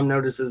 and Dom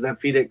notices that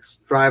Phoenix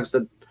drives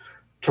the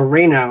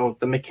Torino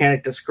the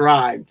mechanic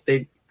described.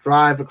 They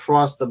drive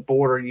across the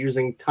border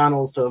using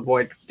tunnels to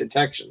avoid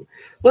detection.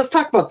 Let's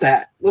talk about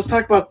that. Let's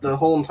talk about the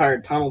whole entire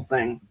tunnel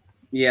thing.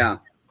 Yeah.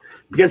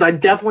 Because I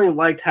definitely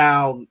liked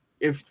how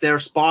if they're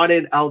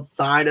spotted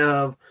outside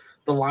of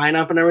the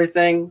lineup and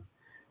everything,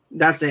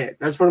 that's it.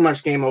 That's pretty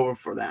much game over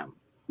for them.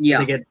 Yeah.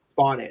 To get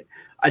spotted.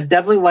 I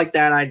definitely like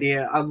that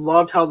idea. I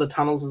loved how the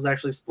tunnels is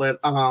actually split.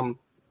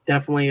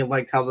 Definitely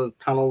liked how the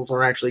tunnels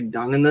are actually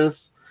done in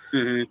this.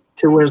 To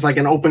where it's like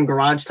an open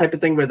garage type of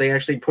thing where they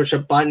actually push a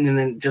button and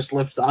then it just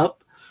lifts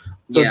up.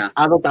 So yeah,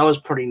 I thought that was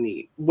pretty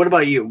neat. What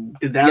about you?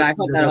 Did that? Yeah,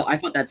 I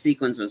thought that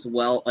sequence was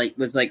like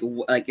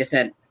I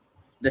said,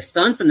 the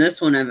stunts in this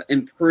one have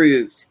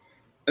improved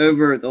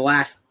over the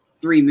last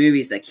 3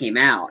 movies that came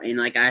out, and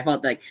like I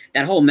felt like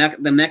that whole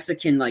the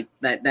Mexican like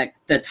that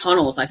the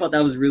tunnels. I thought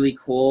that was really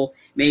cool,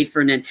 made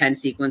for an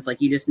intense sequence.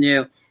 Like you just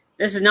knew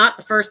this is not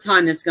the first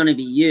time this is going to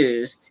be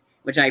used,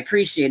 which I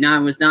appreciate. Now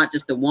it was not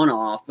just the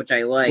one-off, which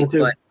I like,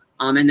 but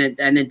and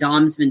then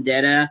Dom's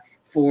vendetta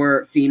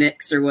for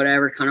Phoenix or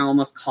whatever kind of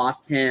almost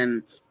cost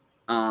him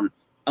a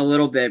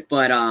little bit,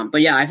 but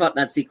yeah, I thought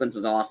that sequence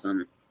was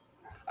awesome.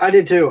 I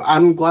did too.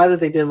 I'm glad that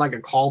they did like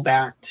a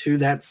callback to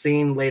that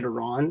scene later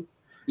on.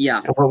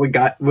 Yeah, and what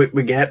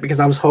we get, because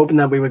I was hoping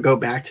that we would go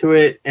back to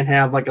it and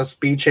have like a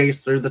speed chase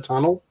through the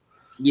tunnel.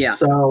 Yeah.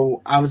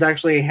 So I was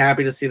actually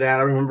happy to see that.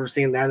 I remember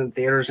seeing that in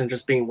theaters and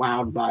just being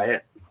wowed by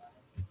it.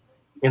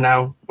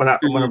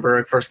 Whenever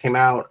it first came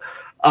out.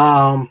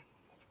 But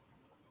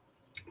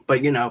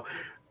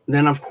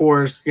then of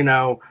course,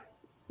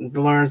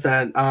 learns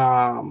that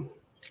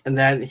and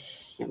that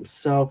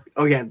himself.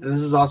 Oh yeah,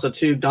 this is also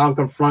too. Dom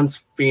confronts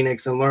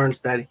Phoenix and learns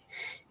that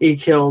he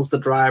kills the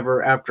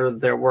driver after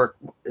their work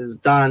is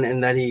done,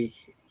 and that he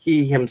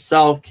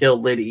himself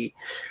killed Liddy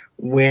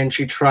when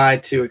she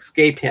tried to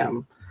escape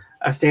him.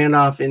 A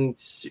standoff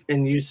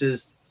in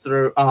uses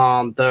through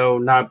though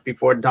not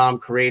before Dom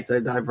creates a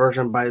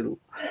diversion by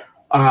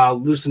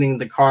loosening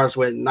the cars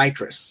with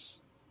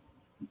nitrous.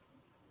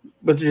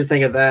 What did you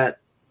think of that?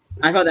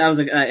 I thought that was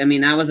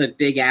that was a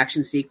big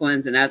action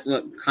sequence, and that's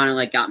what kind of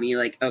like got me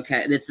like,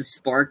 okay, that's a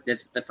spark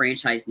that the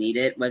franchise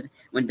needed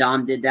when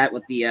Dom did that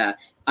with the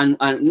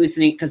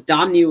unloosening, because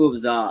Dom knew what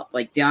was up.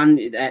 Like Dom,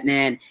 and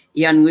then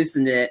he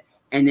unloosened it,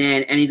 and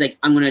he's like,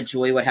 I'm gonna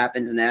enjoy what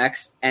happens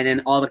next, and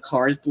then all the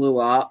cars blew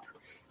up.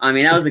 I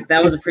mean,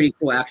 that was a pretty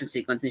cool action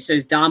sequence. And it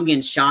shows Dom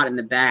getting shot in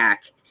the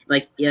back,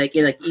 like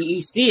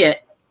you see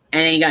it,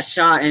 and then he got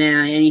shot,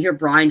 and you hear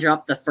Brian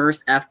drop the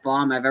first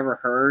F-bomb I've ever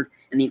heard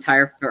in the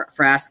entire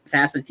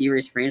Fast and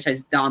Furious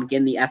franchise. Dom, get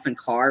in the effing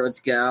car, let's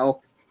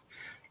go.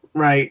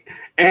 Right.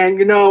 And,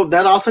 you know,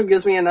 that also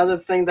gives me another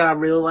thing that I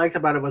really liked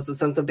about it was the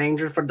sense of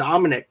danger for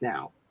Dominic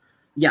now.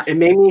 Yeah. It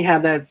made me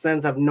have that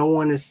sense of no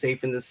one is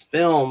safe in this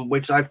film,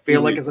 which I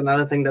feel like is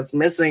another thing that's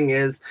missing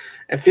is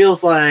it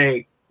feels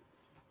like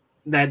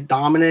that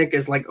Dominic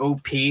is like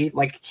OP,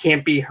 like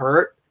can't be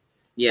hurt.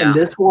 Yeah. In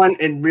this one,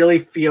 it really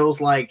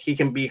feels like he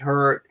can be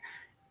hurt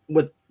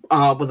with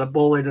a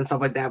bullet and stuff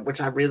like that,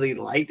 which I really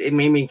liked. It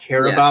made me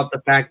care about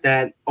the fact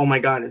that, oh my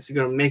God, is he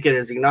going to make it?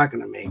 Is he not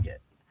going to make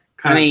it?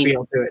 Kind of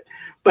feel to it.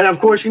 But of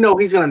course, you know,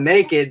 he's going to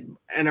make it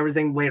and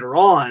everything later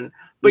on.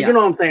 But you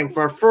know what I'm saying?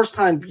 For a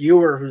first-time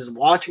viewer who's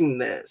watching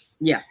this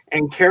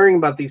and caring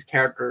about these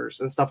characters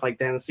and stuff like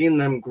that and seeing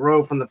them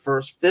grow from the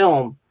first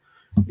film,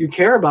 you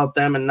care about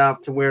them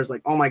enough to where it's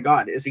like, oh my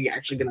God, is he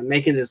actually going to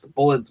make it?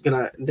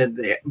 Did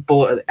the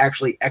bullet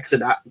actually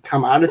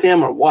come out of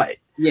him or what?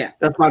 Yeah.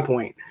 That's my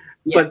point.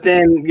 Yeah. But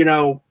then, you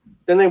know,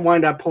 then they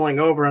wind up pulling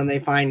over and they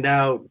find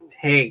out,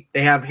 hey,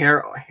 they have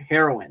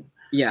heroin.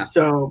 Yeah.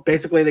 So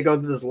basically they go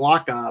to this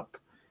lockup.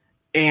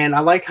 And I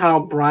like how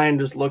Brian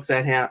just looks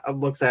at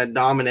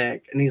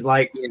Dominic, and he's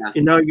like,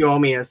 you know, you owe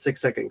me a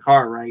 6-second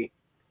car, right?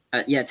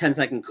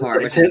 10-second car.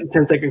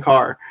 10-second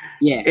car.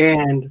 Yeah.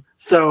 And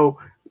so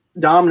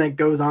Dominic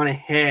goes on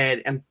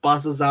ahead and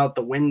busts out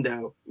the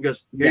window. He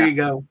goes, here you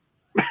go.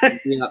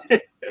 Yeah.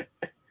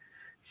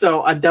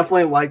 So I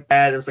definitely like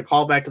that. It was a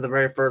callback to the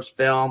very first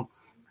film.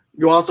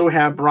 You also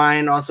have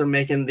Brian also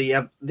making the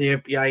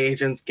FBI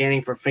agent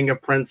scanning for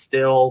fingerprints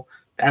still.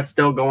 That's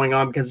still going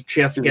on because she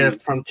has to get it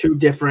from 2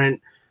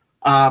 different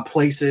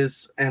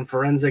places and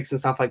forensics and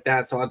stuff like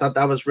that. So I thought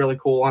that was really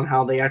cool on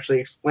how they actually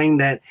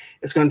explained that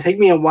it's going to take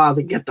me a while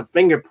to get the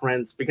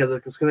fingerprints because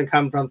it's going to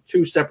come from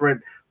 2 separate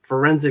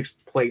forensics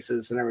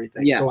places and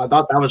everything. Yeah. So I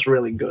thought that was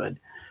really good.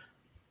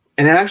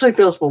 And it actually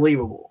feels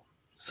believable.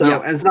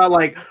 So and it's not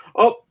like,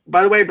 oh,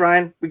 by the way,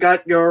 Brian, we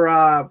got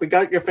your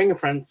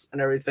fingerprints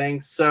and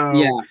everything. So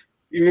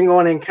you can go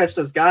in and catch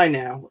this guy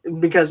now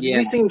because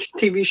we've seen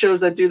TV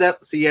shows that do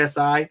that,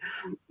 CSI,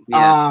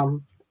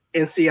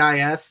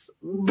 NCIS,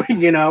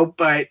 you know,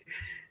 but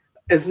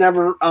it's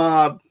never,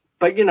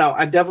 but you know,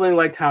 I definitely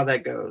liked how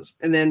that goes.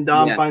 And then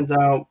Dom finds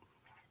out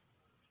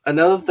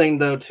another thing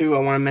though, too, I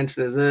want to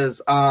mention is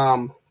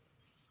that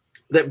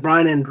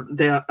Brian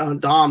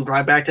and Dom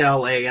drive back to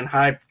LA and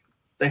hide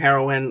the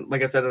heroin,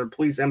 like I said, at a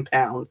police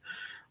impound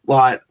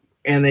lot.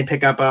 And they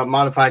pick up a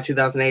modified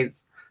 2008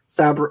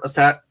 Subaru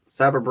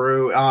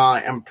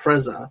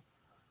Impreza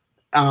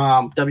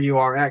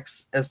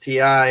WRX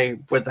STI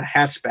with a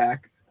hatchback.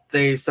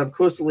 They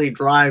subsequently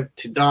drive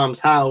to Dom's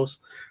house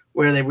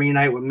where they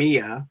reunite with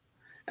Mia.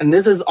 And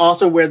this is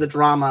also where the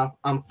drama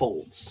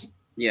unfolds.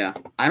 Yeah,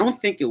 I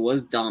don't think it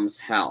was Dom's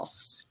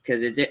house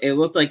because it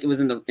looked like it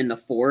was in the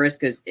forest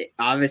because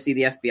obviously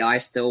the FBI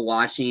is still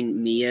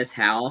watching Mia's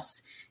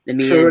house.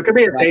 Sure, it could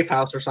be a safe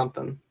house or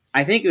something.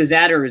 I think it was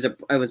that, or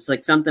it was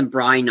like something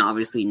Brian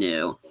obviously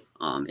knew.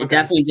 It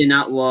definitely did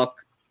not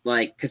look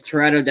like, because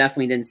Toretto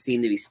definitely didn't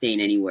seem to be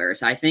staying anywhere.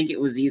 So I think it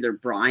was either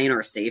Brian or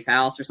a safe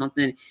house or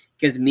something.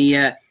 Because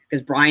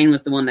Brian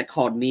was the one that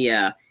called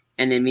Mia,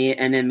 and then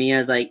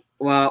Mia's like,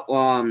 well,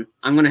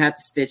 I'm gonna have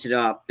to stitch it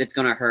up. It's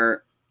gonna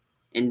hurt.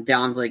 And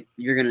Dom's like,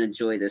 you're gonna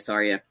enjoy this,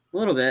 are you? A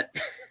little bit.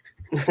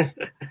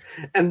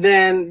 And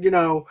then, you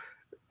know,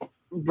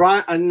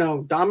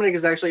 Dominic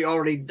is actually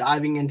already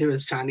diving into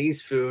his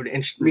Chinese food,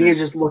 and Mia's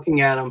just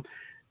looking at him.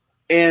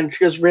 And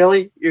she goes,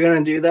 really? You're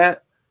going to do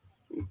that?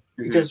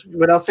 Because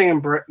without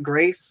saying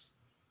grace?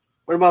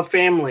 What about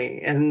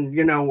family? And,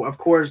 you know, of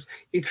course,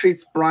 he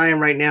treats Brian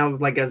right now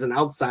like as an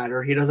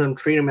outsider. He doesn't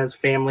treat him as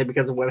family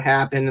because of what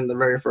happened in the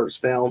very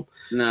first film.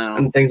 No.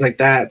 And things like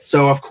that.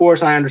 So, of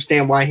course, I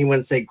understand why he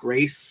wouldn't say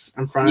grace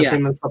in front of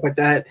him and stuff like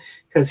that.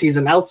 Because he's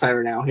an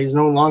outsider now. He's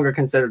no longer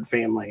considered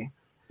family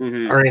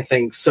or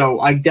anything.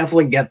 So, I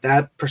definitely get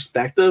that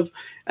perspective.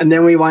 And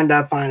then we wind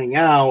up finding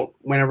out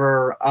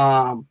whenever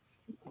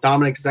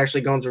Dominic is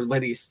actually going through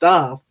Letty's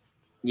stuff.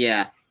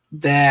 Yeah.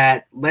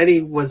 That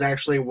Letty was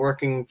actually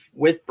working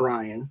with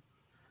Brian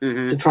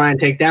to try and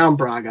take down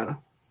Braga.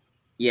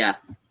 Yeah.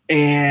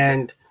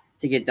 And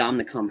to get Dom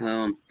to come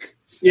home.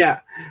 Yeah.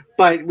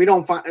 But we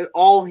don't find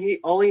all he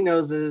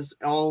knows is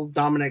all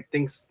Dominic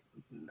thinks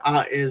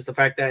is the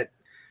fact that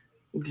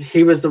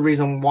he was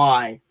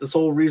the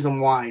sole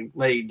reason why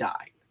Letty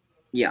died.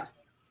 Yeah.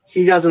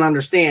 He doesn't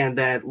understand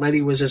that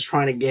Letty was just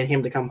trying to get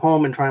him to come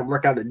home and try and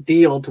work out a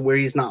deal to where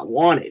he's not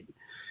wanted.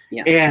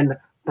 Yeah. And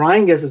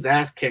Brian gets his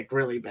ass kicked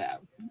really bad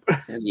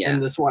in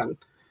this one,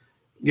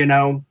 you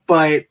know,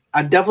 but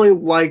I definitely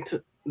liked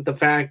the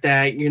fact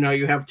that, you know,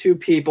 you have 2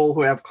 people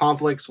who have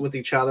conflicts with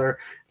each other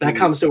that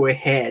comes to a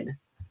head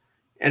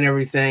and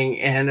everything.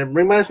 And it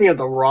reminds me of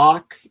The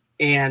Rock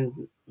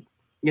and,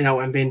 you know,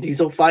 and Vin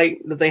Diesel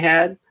fight that they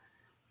had,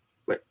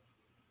 but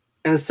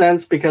in a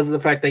sense, because of the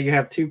fact that you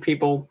have 2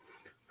 people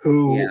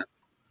who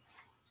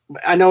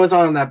I know it's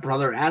on that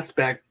brother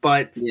aspect,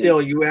 but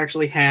still you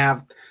actually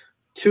have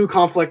two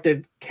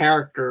conflicted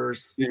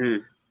characters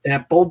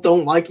that both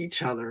don't like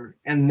each other,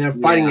 and they're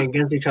fighting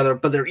against each other,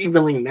 but they're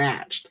evenly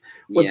matched.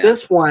 With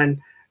this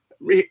one,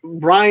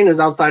 Bryan is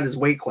outside his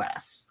weight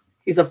class.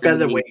 He's a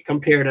featherweight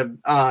compared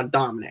to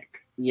Dominic.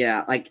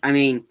 Yeah, like, I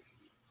mean,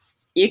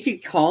 you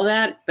could call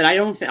that, but I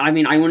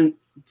wouldn't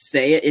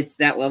say it's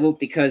that level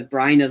because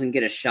Bryan doesn't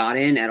get a shot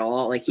in at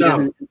all. Like,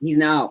 doesn't, he's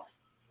now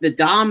the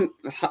Dom,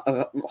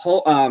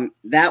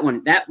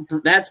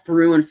 that's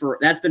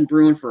been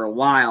brewing for a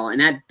while, and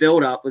that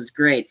build up was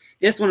great.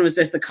 This one was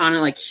just the kind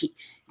of like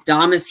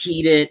Dom is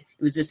heated. It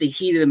was just a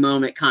heat of the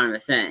moment kind of a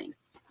thing.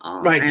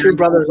 Right, two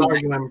brothers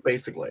arguing,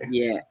 basically.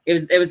 Yeah, it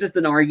was just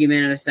an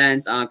argument in a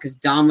sense, because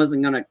Dom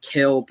wasn't gonna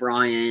kill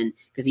Bryan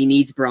because he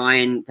needs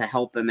Bryan to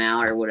help him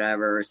out or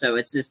whatever. So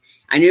it's just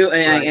I knew.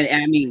 Right.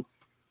 I mean,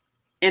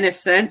 in a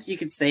sense, you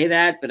could say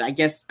that, but I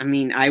guess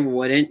I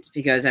wouldn't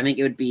because I think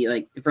it would be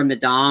like from the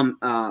Dom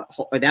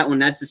that one.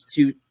 That's just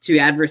two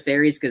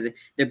adversaries because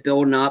they're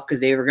building up because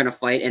they were gonna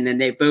fight, and then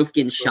they both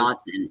getting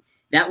shots in.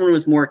 That one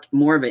was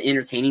more of an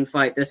entertaining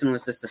fight. This one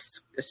was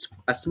just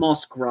a small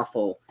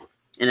scruffle.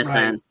 In a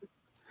sense.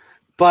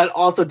 But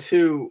also,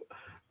 too,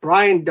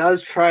 Bryan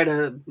does try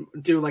to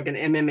do like an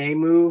MMA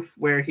move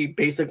where he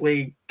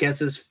basically gets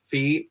his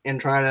feet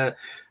and try to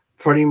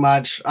pretty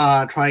much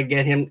try to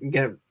get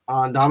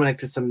Dominic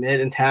to submit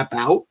and tap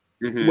out,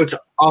 which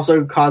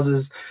also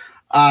causes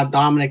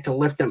Dominic to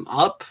lift him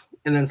up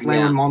and then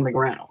slam him on the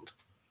ground.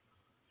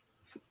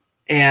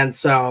 And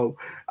so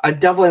I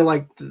definitely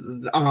like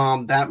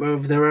that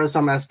move. There are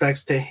some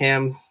aspects to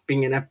him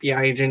being an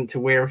FBI agent to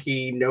where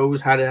he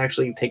knows how to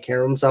actually take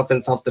care of himself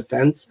in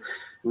self-defense,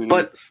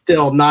 but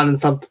still not in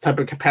some type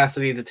of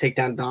capacity to take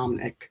down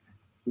Dominic.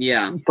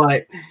 Yeah.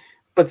 But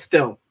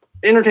still,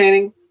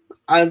 entertaining.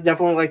 I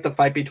definitely like the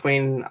fight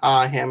between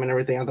him and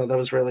everything. I thought that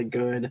was really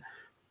good.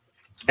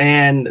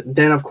 And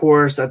then, of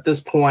course, at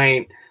this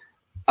point,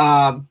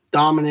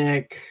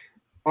 Dominic...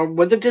 Or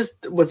was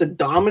it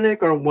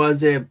Dominic or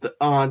was it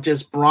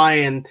just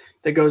Bryan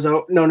that goes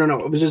out? No.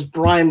 It was just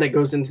Bryan that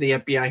goes into the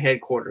FBI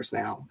headquarters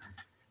now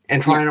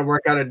and trying to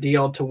work out a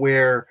deal to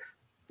where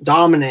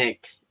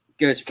Dominic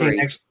goes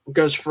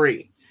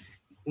free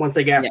once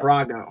they get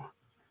Brago.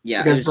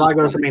 Yeah. Because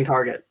Brago's the main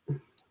target.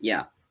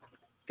 Yeah.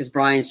 Because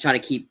Bryan's trying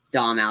to keep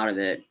Dom out of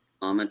it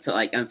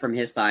until from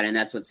his side, and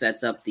that's what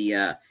sets up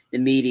the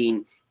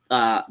meeting.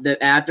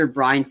 After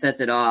Bryan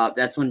sets it up,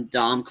 that's when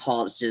Dom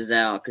calls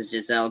Giselle because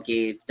Giselle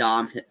gave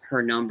Dom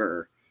her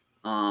number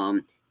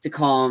to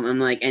call him. I'm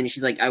like, and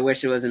she's like, I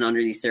wish it wasn't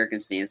under these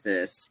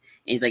circumstances.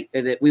 And he's like,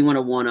 we want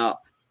to one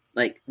up.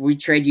 Like, we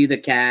trade you the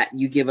cat,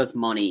 you give us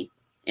money,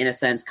 in a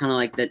sense, kind of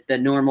like the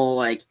normal,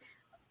 like,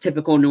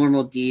 typical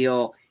normal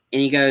deal.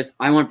 And he goes,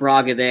 I want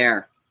Braga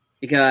there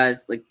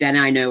because, like, then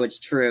I know it's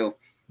true,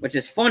 which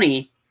is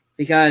funny.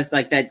 Because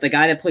like that, the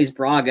guy that plays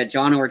Braga,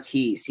 John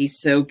Ortiz, he's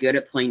so good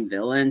at playing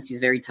villains. He's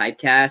very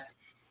typecast.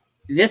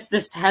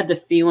 This had the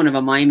feeling of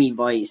a Miami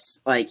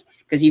Vice, like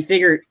because you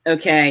figure,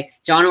 okay,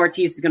 John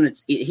Ortiz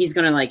his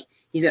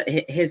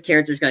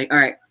character's going, all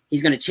right,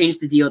 he's gonna change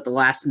the deal at the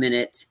last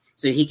minute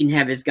so he can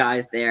have his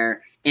guys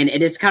there, and it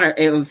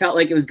felt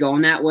like it was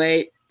going that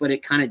way, but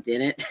it kind of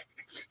didn't.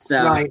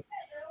 So right.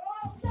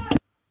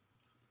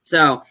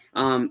 So,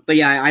 but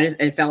yeah,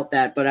 I felt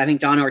that, but I think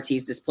John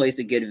Ortiz just plays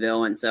a good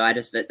villain, so it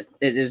was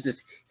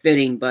just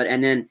fitting. But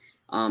and then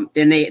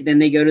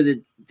they go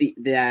to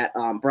that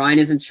Bryan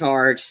is in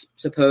charge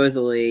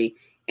supposedly,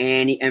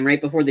 and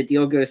right before the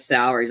deal goes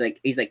sour,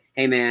 he's like,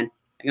 hey man,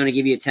 I'm gonna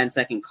give you a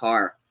 10-second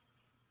car,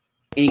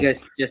 and he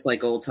goes just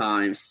like old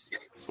times.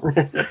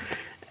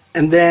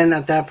 And then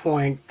at that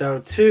point,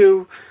 though,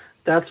 too,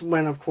 that's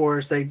when of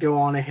course they go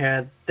on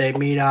ahead. They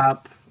meet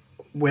up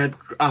with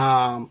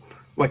Campos,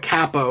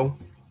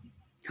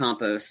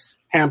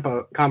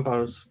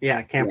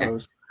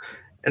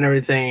 and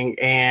everything,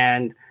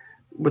 and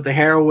with the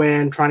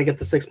heroin, trying to get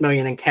the $6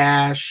 million in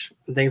cash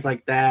and things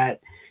like that,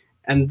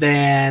 and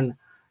then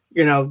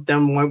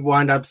then we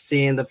wind up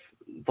seeing the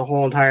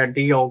whole entire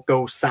deal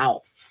go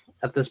south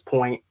at this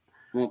point.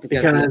 Well,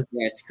 because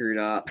they screwed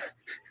up.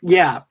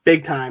 Yeah,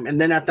 big time. And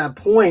then at that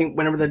point,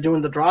 whenever they're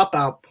doing the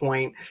dropout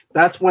point,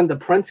 that's when the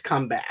Prince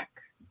come back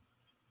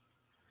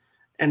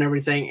and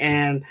everything,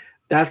 and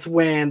that's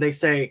when they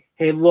say,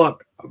 hey,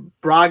 look,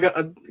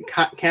 Braga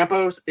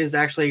Campos is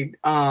actually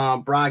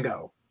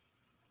Brago.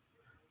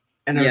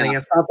 And everything. Yeah.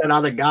 It's not that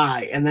other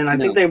guy. And then I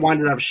think they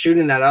winded up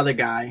shooting that other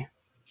guy.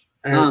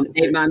 They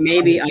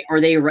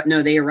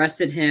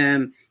arrested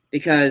him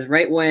because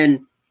right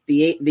when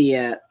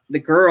the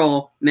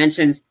girl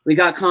mentions we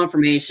got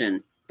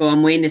confirmation, but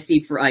I'm waiting to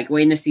see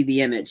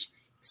the image.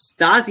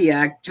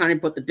 Stasiak trying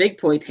to put the big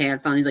boy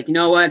pants on. He's like, you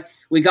know what?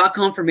 We got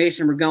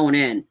confirmation. We're going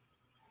in.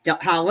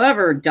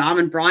 However, Dom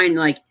and Bryan,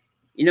 like,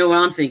 you know what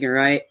I'm thinking,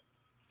 right?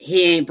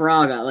 He ain't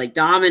Braga. Like,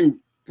 Dom and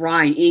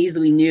Bryan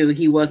easily knew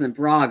he wasn't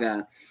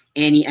Braga.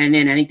 And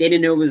then I think they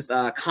didn't know it was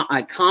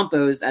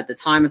Campos at the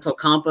time until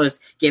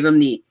Campos gave him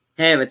the,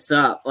 hey, what's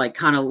up, like,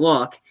 kind of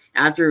look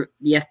after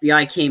the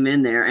FBI came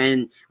in there.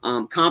 And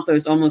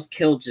Campos almost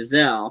killed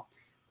Giselle.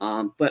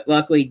 But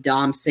luckily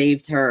Dom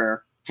saved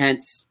her.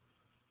 Hence,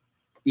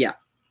 yeah.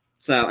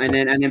 So and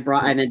then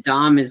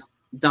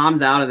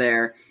Dom's out of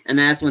there, and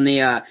that's when the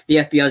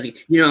FBI is like,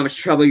 how much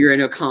trouble you're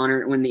in,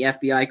 O'Connor. When the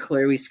FBI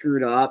clearly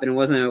screwed up, and it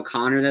wasn't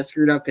O'Connor that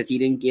screwed up because he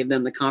didn't give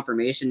them the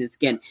confirmation. It's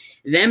again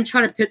them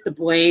trying to put the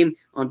blame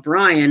on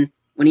Brian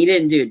when he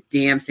didn't do a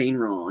damn thing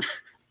wrong.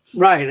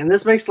 Right, and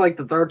this makes like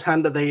the third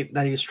time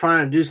that he's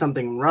trying to do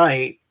something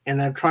right, and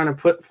they're trying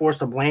to force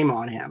the blame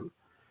on him.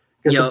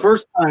 Because the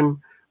first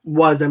time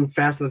was in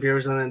Fast and the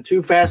Furious, and then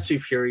Too Fast, Too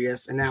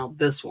Furious, and now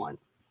this one.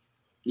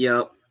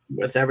 Yep.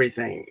 With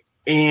everything.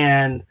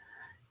 And,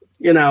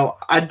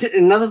 I did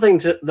another thing,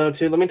 too.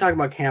 Let me talk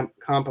about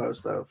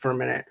Campos, though, for a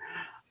minute.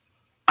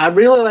 I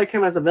really like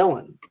him as a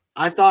villain.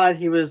 I thought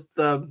he was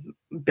the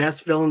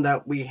best villain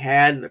that we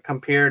had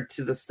compared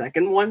to the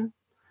second one.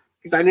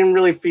 Because I didn't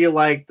really feel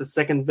like the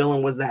second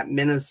villain was that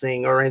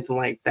menacing or anything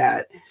like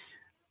that.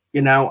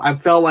 I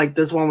felt like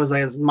this one was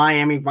like as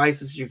Miami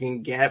Vice as you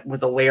can get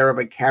with a layer of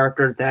a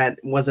character that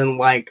wasn't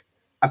like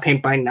a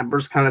paint by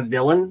numbers kind of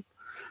villain.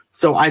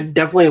 So I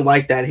definitely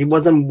like that. He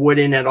wasn't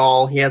wooden at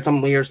all. He had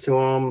some layers to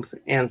him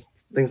and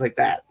things like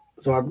that.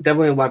 So I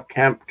definitely love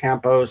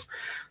Campos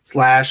 /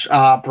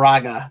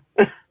 Braga.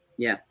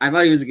 Yeah, I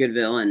thought he was a good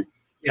villain.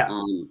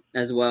 Yeah.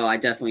 As well. I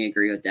definitely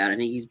agree with that. I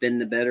think he's been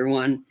the better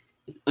one.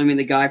 I mean,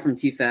 the guy from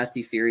Too Fast,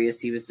 Too Furious,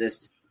 he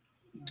was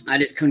I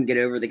just couldn't get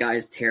over the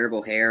guy's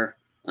terrible hair.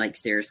 Like,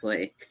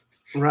 seriously.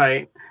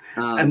 Right.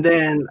 And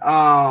then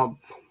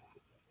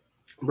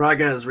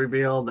Braga is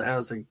revealed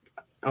as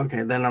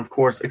then of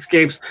course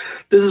escapes.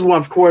 This is one,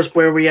 of course,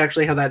 where we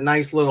actually have that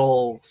nice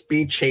little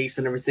speed chase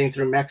and everything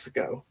through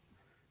Mexico.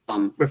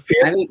 I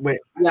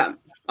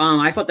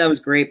thought that was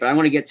great, but I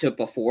want to get to it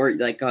before,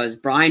 like, because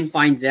Brian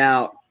finds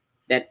out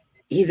that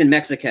he's in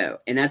Mexico,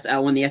 and that's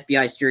when the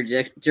FBI's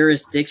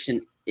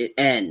jurisdiction it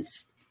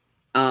ends.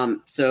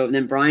 So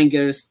then Brian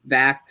goes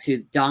back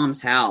to Dom's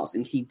house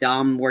and see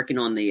Dom working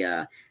on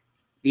the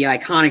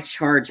iconic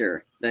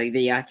Charger, the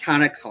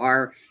iconic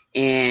car,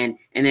 and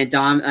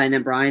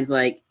then Brian's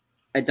like,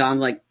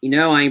 Dom's like,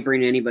 I ain't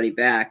bringing anybody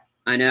back.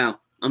 I know,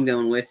 I'm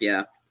going with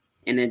you.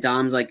 And then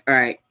Dom's like, all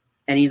right,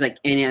 and he's like,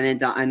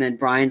 and then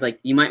Brian's like,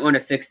 you might want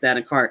to fix that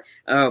in a car.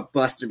 Oh,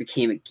 Buster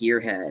became a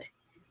gearhead.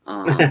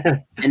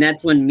 And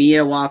that's when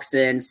Mia walks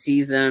in,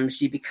 sees him.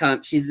 She's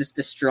just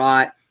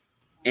distraught.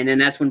 And then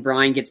that's when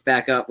Brian gets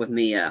back up with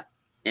Mia.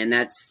 And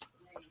that's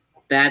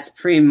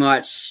pretty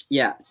much,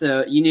 yeah.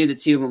 So you knew the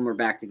two of them were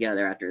back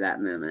together after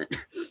that moment.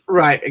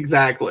 Right,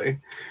 exactly.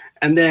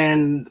 And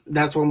then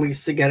that's when we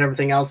get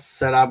everything else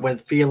set up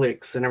with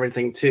Felix and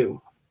everything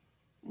too.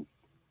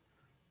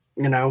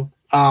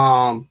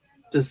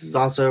 This is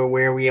also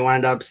where we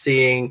wind up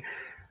seeing.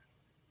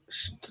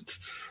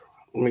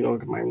 Let me go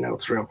look at my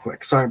notes real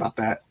quick. Sorry about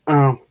that.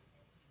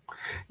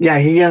 Yeah,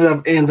 he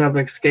ends up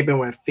escaping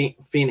with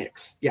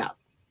Phoenix. Yeah.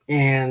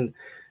 And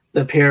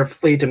the pair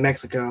flee to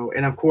Mexico.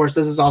 And of course,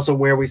 this is also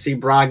where we see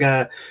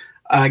Braga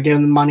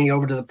giving the money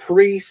over to the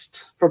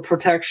priest for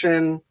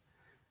protection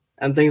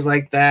and things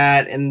like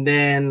that. And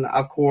then,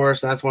 of course,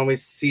 that's when we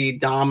see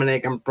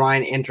Dominic and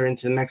Brian enter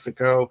into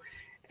Mexico.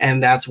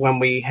 And that's when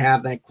we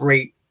have that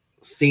great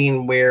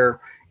scene where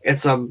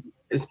it's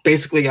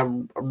basically a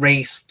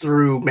race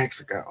through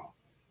Mexico.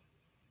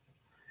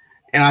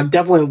 And I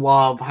definitely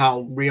love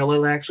how real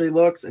it actually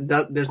looks.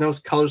 There's no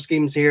color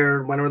schemes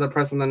here. Whenever they're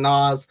pressing the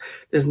NOS,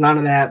 there's none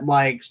of that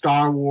like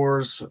Star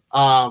Wars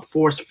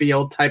force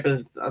field type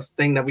of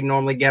thing that we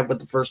normally get with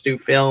the first two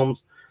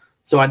films.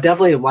 So I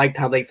definitely liked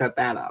how they set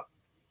that up.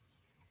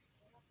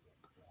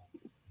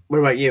 What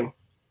about you?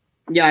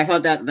 Yeah, I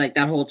thought that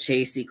that whole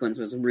chase sequence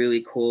was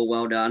really cool.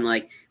 Well done.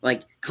 Like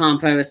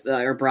Campos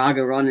or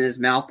Braga running his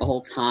mouth the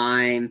whole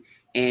time.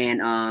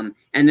 And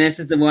this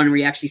is the one where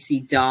you actually see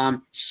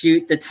Dom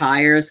shoot the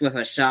tires with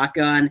a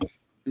shotgun,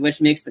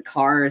 which makes the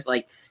cars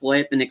like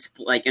flip and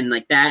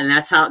like that. And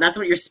that's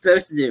what you're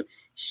supposed to do.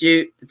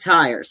 Shoot the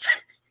tires,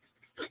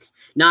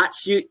 not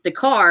shoot the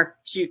car,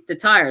 shoot the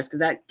tires.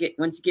 Cause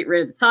once you get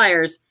rid of the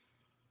tires,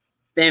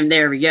 then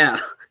there we go.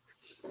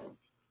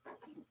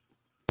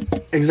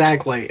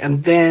 Exactly.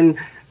 And then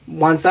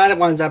once that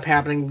winds up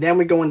happening, then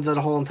we go into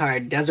the whole entire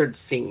desert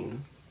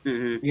scene.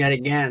 Mm-hmm. Yet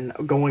again,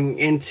 going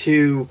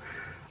into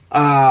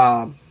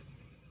the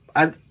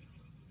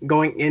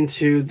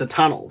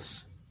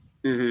tunnels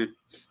mm-hmm. and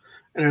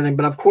everything.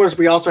 But of course,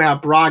 we also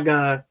have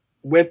Braga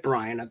with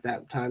Brian at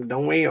that time,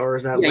 don't we? Or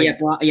is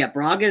that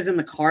Braga's in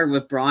the car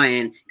with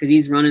Brian because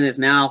he's running his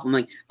mouth. I'm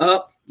like,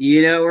 oh, do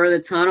you know where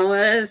the tunnel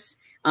is?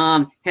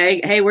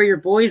 Hey, where your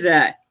boys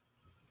at?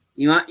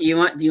 Do you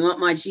want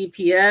my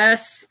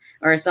GPS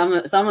or some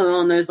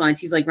along those lines?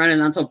 He's like running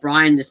until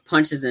Brian just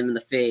punches him in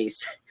the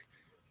face.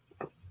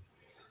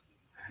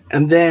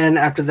 And then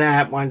after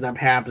that winds up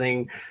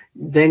happening,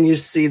 then you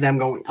see them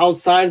going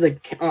outside the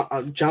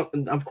jump.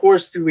 Of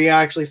course, we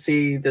actually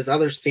see this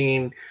other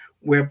scene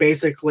where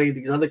basically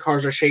these other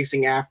cars are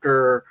chasing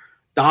after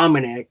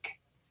Dominic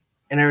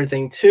and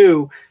everything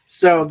too.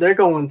 So they're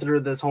going through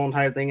this whole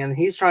entire thing, and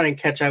he's trying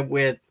to catch up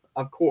with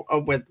of course,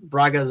 with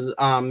Braga's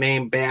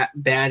main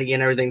baddie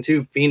and everything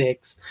too,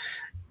 Phoenix,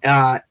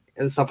 and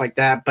stuff like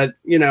that. But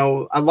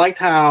I liked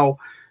how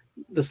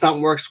the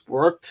stunt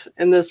worked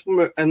in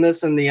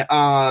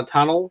the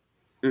tunnel,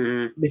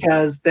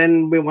 because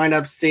then we wind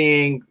up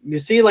seeing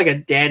like a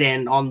dead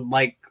end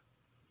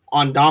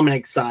on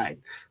Dominic's side,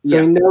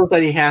 so he knows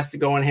that he has to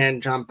go ahead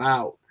and jump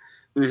out.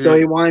 So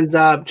he winds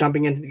up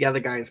jumping into the other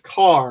guy's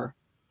car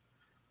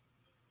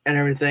and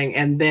everything,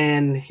 and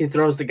then he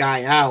throws the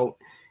guy out,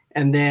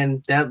 and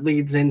then that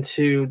leads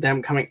into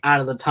them coming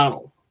out of the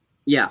tunnel.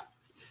 Yeah.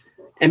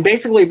 And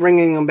basically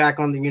bringing them back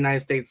on the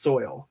United States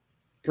soil.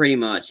 Pretty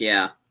much,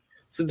 yeah.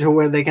 So to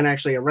where they can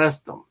actually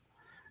arrest them.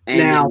 And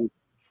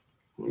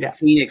now,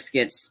 Phoenix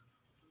gets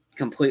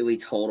completely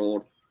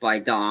totaled by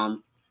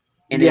Dom.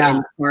 And then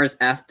the car's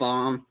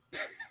F-bomb.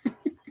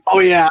 Oh,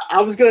 yeah.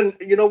 I was going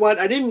to, you know what?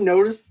 I didn't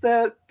notice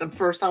that the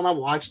first time I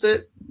watched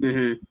it.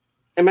 Mm-hmm.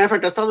 As a matter of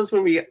fact, I saw this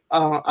movie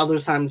other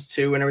times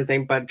too and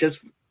everything, but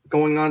just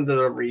going on to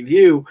the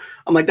review,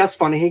 I'm like, that's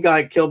funny. He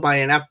got killed by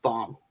an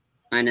F-bomb.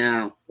 I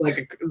know.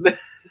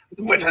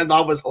 Which I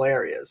thought was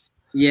hilarious.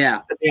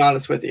 Yeah. To be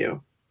honest with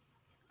you.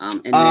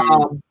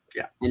 And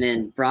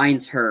then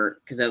Brian's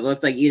hurt because it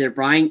looked like either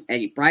Brian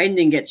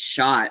didn't get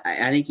shot.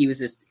 I think he was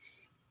just,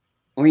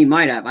 or he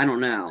might have. I don't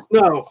know.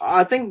 No,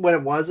 I think what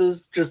it was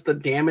is just the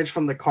damage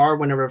from the car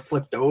whenever it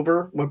flipped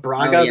over with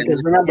Braga.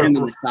 Because remember, him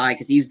in the side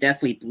because he was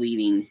definitely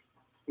bleeding.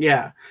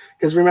 Yeah,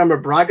 because remember,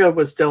 Braga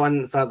was still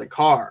inside the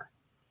car.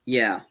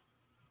 Yeah.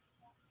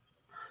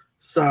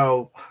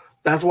 So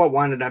that's what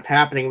ended up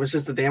happening. It was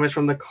just the damage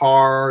from the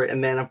car,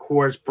 and then, of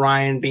course,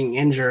 Brian being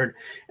injured.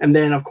 And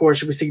then, of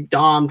course, we see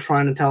Dom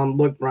trying to tell him,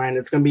 look, Brian,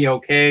 it's going to be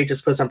okay.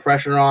 Just put some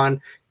pressure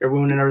on your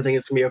wound and everything.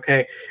 It's going to be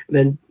okay. And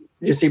then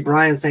you see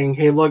Brian saying,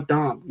 hey, look,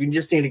 Dom, you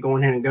just need to go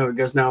ahead and go. He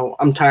goes, no,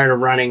 I'm tired of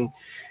running.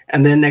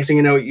 And then next thing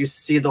you know, you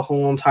see the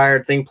whole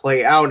entire thing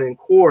play out in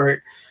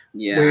court,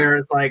 where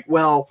it's like,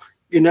 well,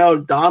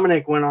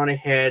 Dominic went on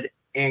ahead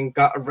and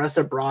got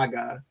arrested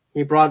Braga.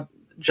 He brought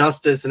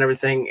justice and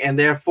everything, and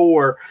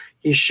therefore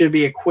he should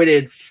be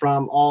acquitted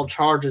from all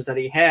charges that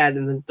he had.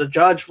 And then the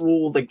judge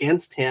ruled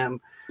against him.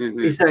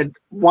 He said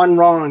one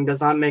wrong does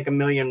not make a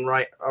million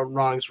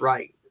wrongs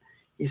right.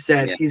 He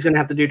said he's going to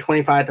have to do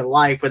 25 to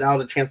life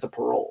without a chance of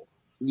parole.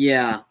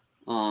 Yeah.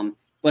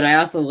 But I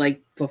also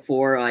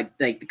before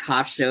the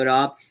cops showed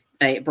up,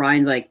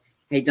 Brian's like,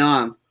 hey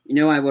Dom,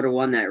 I would have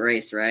won that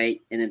race,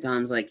 right? And then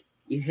Dom's like,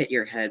 you hit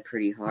your head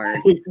pretty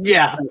hard.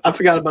 Yeah, I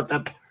forgot about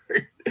that part.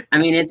 I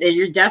mean,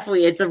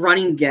 it's a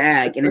running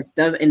gag, and it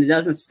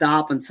doesn't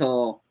stop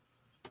until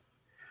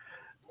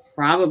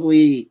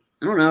probably,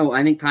 I don't know,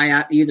 I think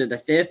probably either the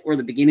 5th or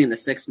the beginning of the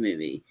 6th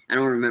movie. I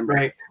don't remember.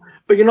 Right.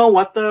 But you know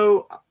what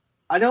though?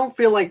 I don't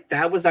feel like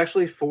that was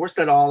actually forced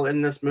at all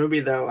in this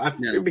movie though.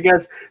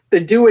 Because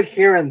they do it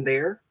here and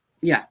there.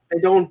 Yeah. They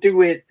don't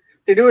do it.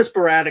 They do it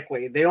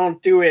sporadically. They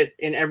don't do it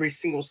in every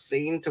single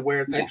scene to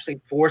where it's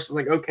actually forced. It's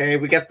like, okay,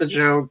 we get the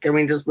joke. Can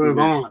we just move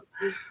on?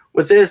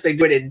 With this, they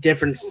do it in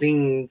different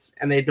scenes,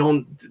 and they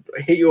don't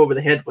hit you over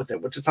the head with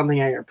it, which is something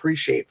I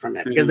appreciate from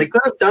it. Because they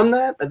could have done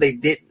that, but they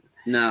didn't.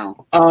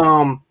 No.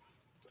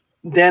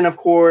 Then, of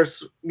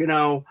course,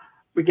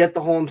 we get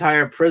the whole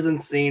entire prison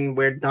scene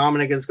where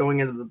Dominic is going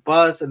into the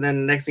bus, and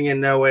then next thing you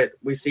know it,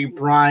 we see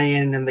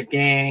Brian and the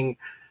gang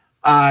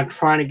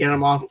trying to get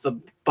him off the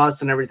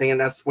bus and everything, and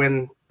that's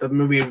when the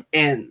movie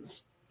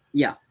ends.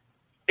 Yeah.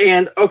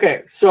 And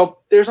okay, so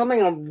there's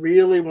something I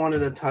really wanted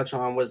to touch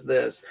on was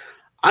this.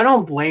 I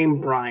don't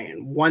blame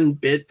Brian one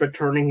bit for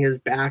turning his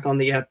back on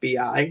the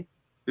FBI.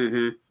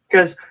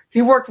 Because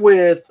he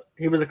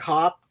was a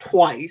cop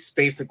twice,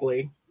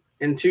 basically.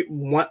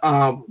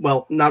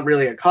 Well, not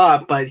really a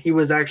cop, but he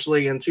was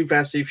actually in Too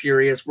Fast, Too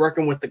Furious,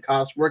 working with the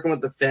cops, working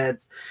with the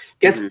feds,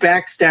 gets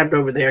backstabbed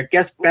over there,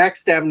 gets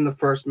backstabbed in the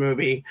first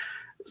movie,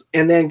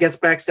 and then gets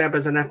backstabbed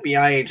as an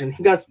FBI agent.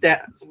 He got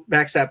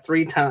backstabbed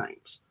 3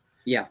 times.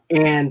 Yeah.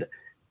 And,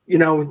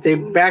 they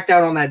backed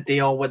out on that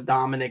deal with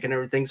Dominic and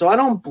everything. So I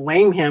don't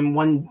blame him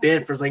one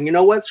bit for saying, you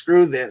know what,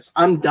 screw this.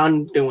 I'm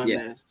done doing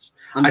this.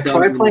 I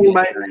tried playing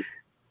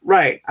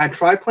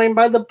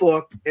by the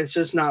book. It's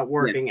just not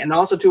working. Yeah. And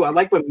also, too, I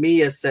like what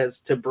Mia says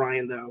to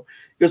Brian, though.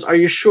 He goes, are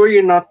you sure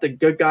you're not the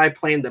good guy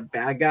playing the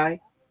bad guy?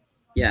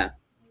 Yeah.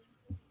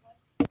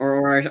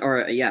 Or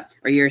yeah.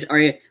 Are you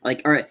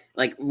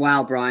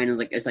wow, Brian is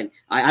it's like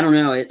I don't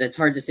know. It's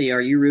hard to say. Are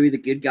you really the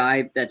good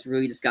guy that's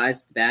really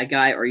disguised as the bad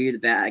guy, or are you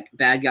the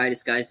bad guy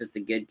disguised as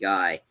the good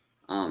guy?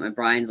 And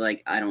Brian's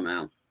like, I don't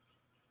know.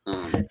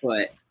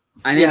 But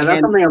I think that's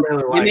something I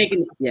really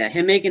like.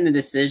 Him making the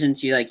decision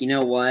to you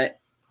know what,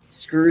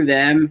 screw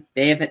them.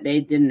 They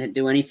didn't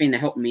do anything to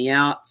help me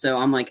out, so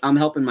I'm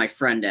helping my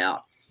friend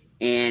out.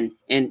 And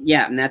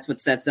that's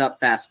what sets up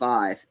Fast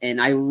 5. And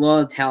I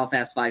loved how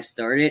Fast 5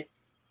 started.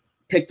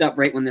 Picked up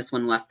right when this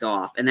one left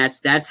off, and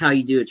that's how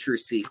you do a true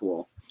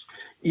sequel.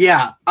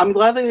 Yeah, I'm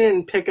glad they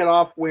didn't pick it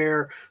off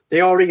where they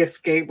already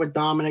escaped with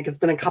Dominic. It's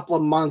been a couple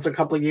of months, a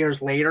couple of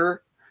years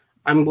later.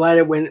 I'm glad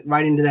it went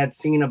right into that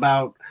scene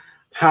about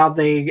how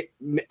they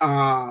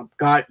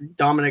got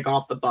Dominic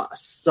off the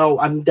bus. So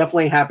I'm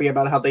definitely happy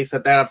about how they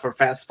set that up for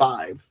Fast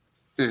 5.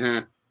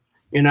 Mm-hmm.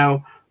 You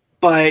know,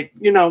 but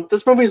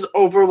this movie is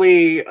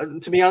overly.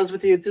 To be honest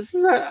with you, this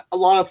is a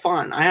lot of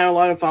fun. I had a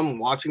lot of fun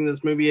watching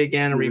this movie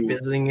again and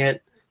revisiting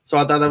it. So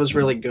I thought that was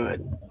really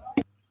good.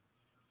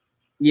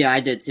 Yeah,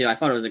 I did too. I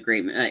thought it was a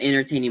great,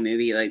 entertaining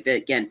movie. Like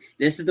again,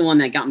 this is the one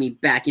that got me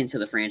back into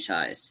the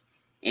franchise,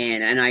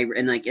 and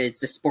it's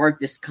the spark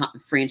this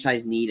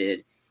franchise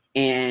needed,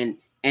 and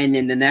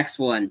then the next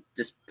one,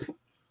 just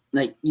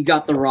like you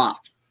got The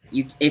Rock.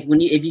 You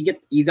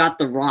got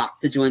The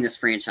Rock to join this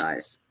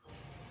franchise.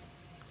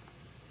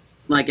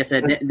 Like I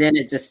said, then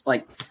it's just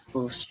like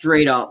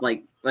straight up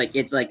like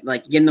it's like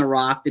getting The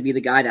Rock to be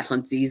the guy that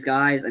hunts these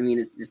guys. I mean,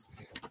 it's just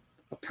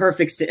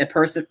perfect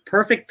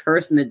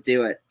person to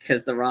do it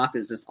because The Rock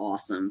is just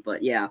awesome.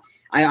 But yeah,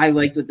 I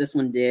liked what this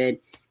one did.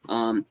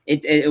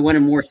 It went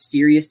a more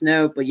serious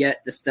note, but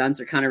yet the stunts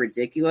are kind of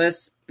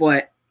ridiculous.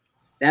 But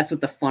that's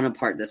what the fun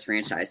part of this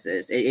franchise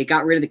is. It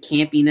got rid of the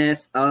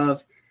campiness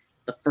of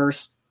the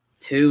first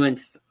two and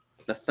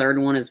the third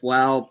one as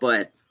well.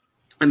 But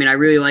I mean, I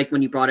really like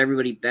when you brought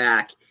everybody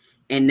back.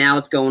 And now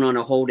it's going on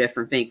a whole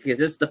different thing because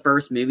this is the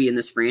first movie in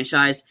this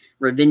franchise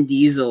where Vin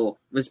Diesel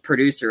was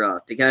producer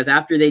of. Because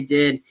after they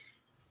did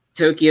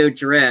Tokyo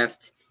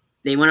Drift,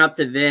 they went up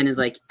to Vin is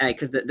like,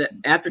 because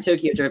after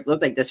Tokyo Drift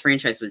looked like this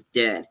franchise was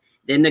dead.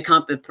 Then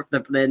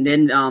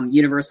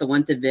Universal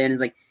went to Vin and was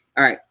like,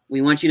 all right,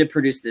 we want you to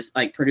produce this,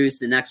 like produce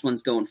the next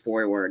ones going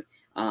forward.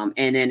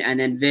 And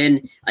then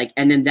Vin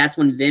that's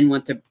when Vin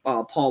went to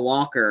Paul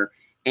Walker,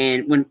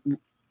 and when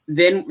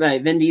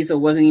Vin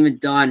Diesel wasn't even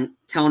done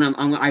telling him,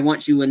 I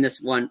want you in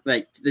this one,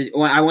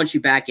 I want you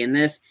back in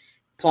this.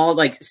 Paul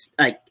like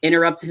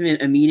interrupted him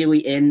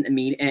immediately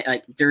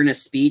during a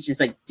speech. It's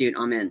like, dude,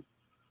 I'm in.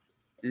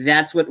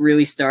 That's what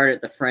really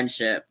started the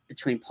friendship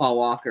between Paul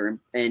Walker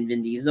and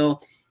Vin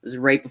Diesel. It was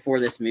right before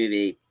this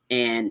movie,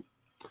 and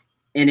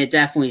it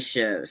definitely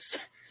shows.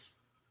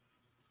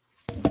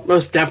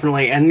 Most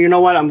definitely. And you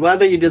know what? I'm glad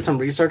that you did some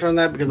research on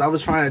that because I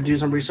was trying to do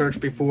some research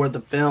before the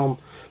film.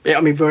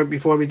 I mean,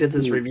 before we did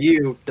this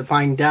review to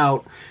find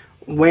out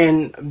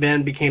when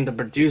Vin became the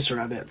producer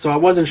of it. So I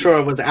wasn't sure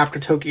it was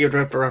after Tokyo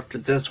Drift or after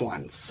this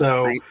one.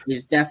 So right. It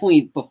was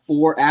definitely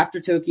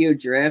after Tokyo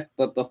Drift,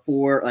 but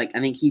before, I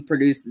think he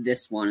produced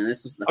this one, and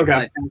this was the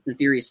Fast and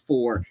Furious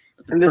 4.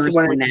 Was the first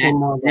one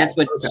that's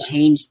what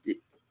changed it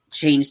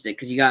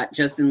because you got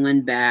Justin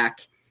Lin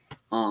back,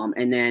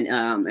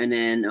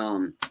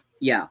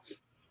 yeah.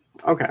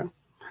 Okay.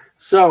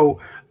 So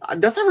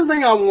that's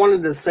everything I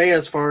wanted to say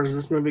as far as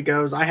this movie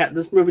goes.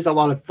 This movie's a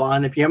lot of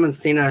fun. If you haven't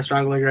seen it, I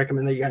strongly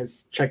recommend that you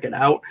guys check it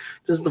out.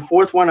 This is the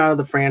fourth one out of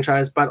the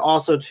franchise, but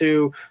also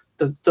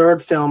the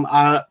third film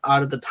out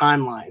of the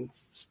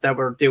timelines that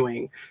we're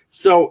doing.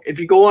 So if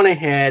you go on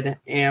ahead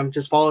and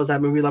just follow us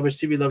at Movie Lovers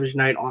TV Lovers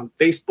Unite on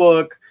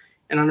Facebook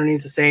and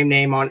underneath the same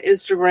name on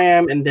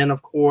Instagram, and then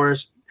of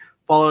course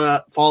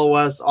follow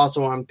us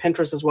also on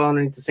Pinterest as well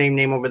underneath the same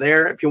name over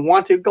there. If you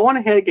want to, go on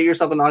ahead and get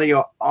yourself an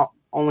audio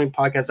only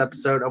podcast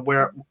episode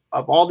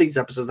of all these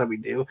episodes that we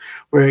do,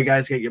 where you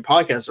guys get your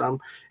podcast from.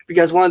 If you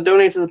guys want to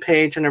donate to the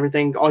page and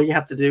everything, all you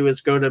have to do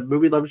is go to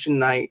Movie Lovers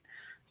Unite.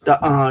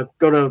 Go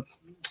to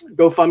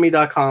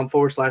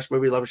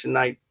GoFundMe.com/Movie Lovers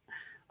Unite.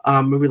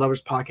 Movie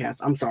Lovers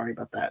Podcast. I'm sorry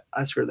about that.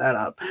 I screwed that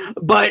up.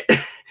 But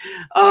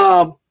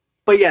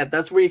yeah,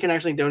 that's where you can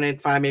actually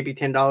donate $5, maybe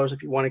 $10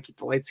 if you want to keep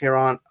the lights here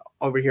on.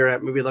 Over here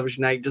at Movie Lovers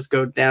Unite, just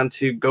go down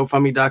to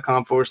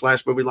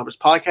GoFundMe.com/Movie Lovers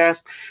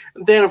Podcast.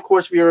 Then, of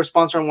course, if you're a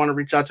sponsor and want to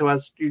reach out to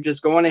us, you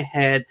just go on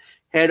ahead,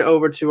 head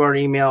over to our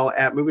email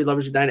at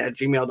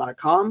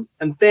movieloversunite@gmail.com.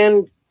 And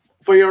then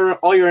for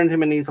all your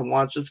intimate needs and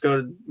wants, just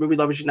go to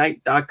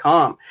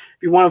movieloversunite.com.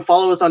 If you want to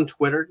follow us on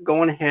Twitter,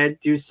 go on ahead,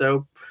 do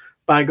so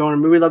by going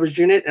to Movie Lovers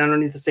Unit and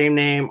underneath the same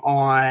name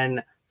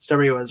on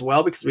Stereo as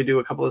well, because we do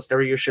a couple of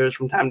Stereo shows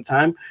from time to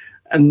time.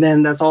 And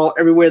then that's all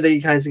everywhere that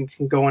you guys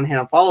can go on ahead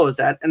and follow us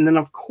at. And then,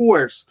 of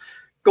course,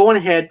 go on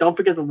ahead. Don't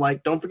forget to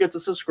like. Don't forget to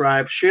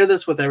subscribe. Share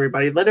this with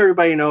everybody. Let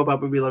everybody know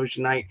about Movie Lovers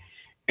Unite.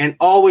 And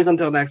always,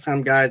 until next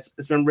time, guys,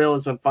 it's been real.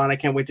 It's been fun. I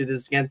can't wait to do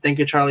this again. Thank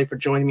you, Charlie, for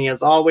joining me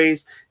as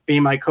always,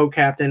 being my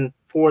co-captain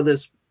for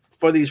these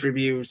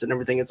reviews and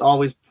everything. It's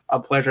always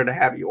a pleasure to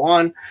have you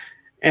on.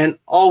 And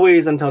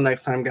always, until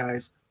next time,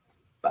 guys,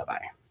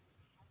 bye-bye.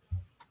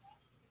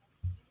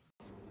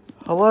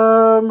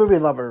 Hello, movie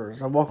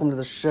lovers, and welcome to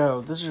the show.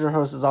 This is your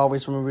host, as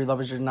always, from Movie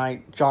Lovers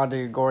Unite, John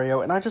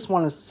DeGregorio, and I just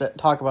want to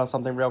talk about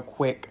something real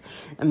quick,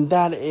 and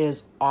that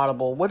is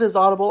Audible. What is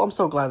Audible? I'm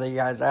so glad that you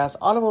guys asked.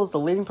 Audible is the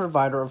leading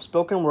provider of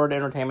spoken word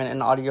entertainment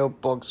and audio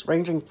books,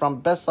 ranging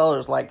from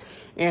bestsellers like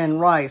Anne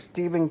Rice,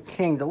 Stephen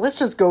King. The list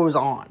just goes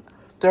on.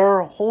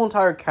 Their whole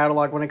entire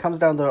catalog, when it comes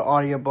down to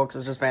audiobooks,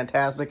 is just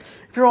fantastic.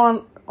 If you're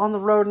on the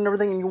road and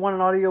everything and you want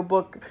an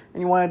audiobook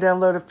and you want to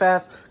download it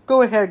fast,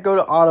 go ahead, go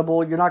to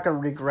Audible. You're not going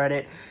to regret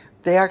it.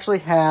 They actually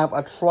have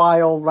a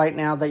trial right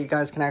now that you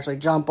guys can actually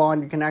jump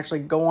on. You can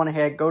actually go on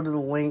ahead, go to the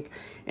link,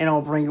 and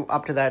it'll bring you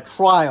up to that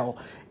trial.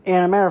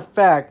 And a matter of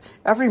fact,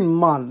 every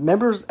month,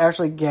 members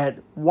actually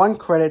get 1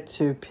 credit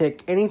to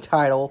pick any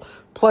title,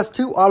 plus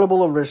 2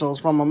 Audible originals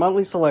from a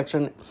monthly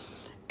selection,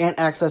 and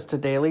access to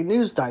daily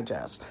news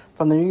digests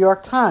from the New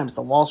York Times,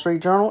 the Wall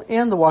Street Journal,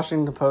 and the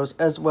Washington Post,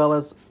 as well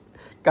as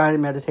guided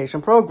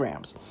meditation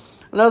programs.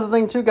 Another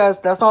thing too, guys,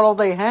 that's not all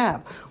they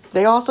have.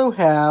 They also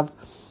have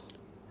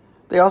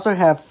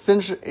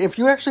if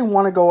you actually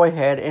want to go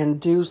ahead and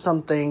do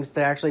some things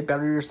to actually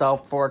better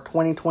yourself for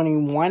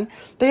 2021,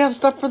 they have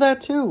stuff for that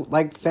too,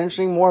 like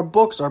finishing more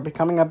books or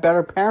becoming a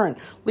better parent,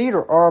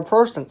 leader, or a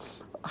person.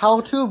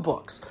 How-to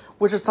books,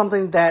 which is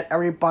something that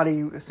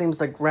everybody seems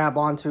to grab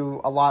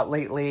onto a lot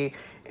lately,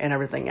 and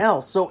everything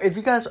else. So if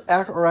you guys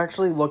are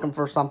actually looking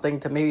for something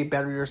to maybe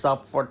better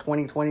yourself for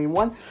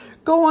 2021,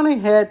 go on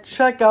ahead,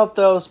 check out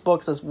those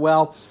books as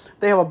well.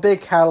 They have a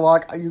big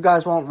catalog. You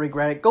guys won't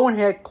regret it. Go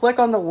ahead, click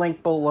on the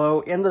link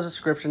below in the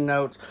description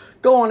notes.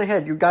 Go on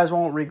ahead. You guys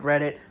won't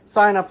regret it.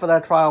 Sign up for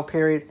that trial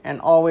period. And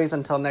always,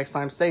 until next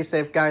time, stay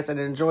safe, guys, and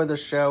enjoy the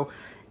show.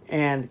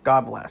 And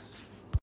God bless.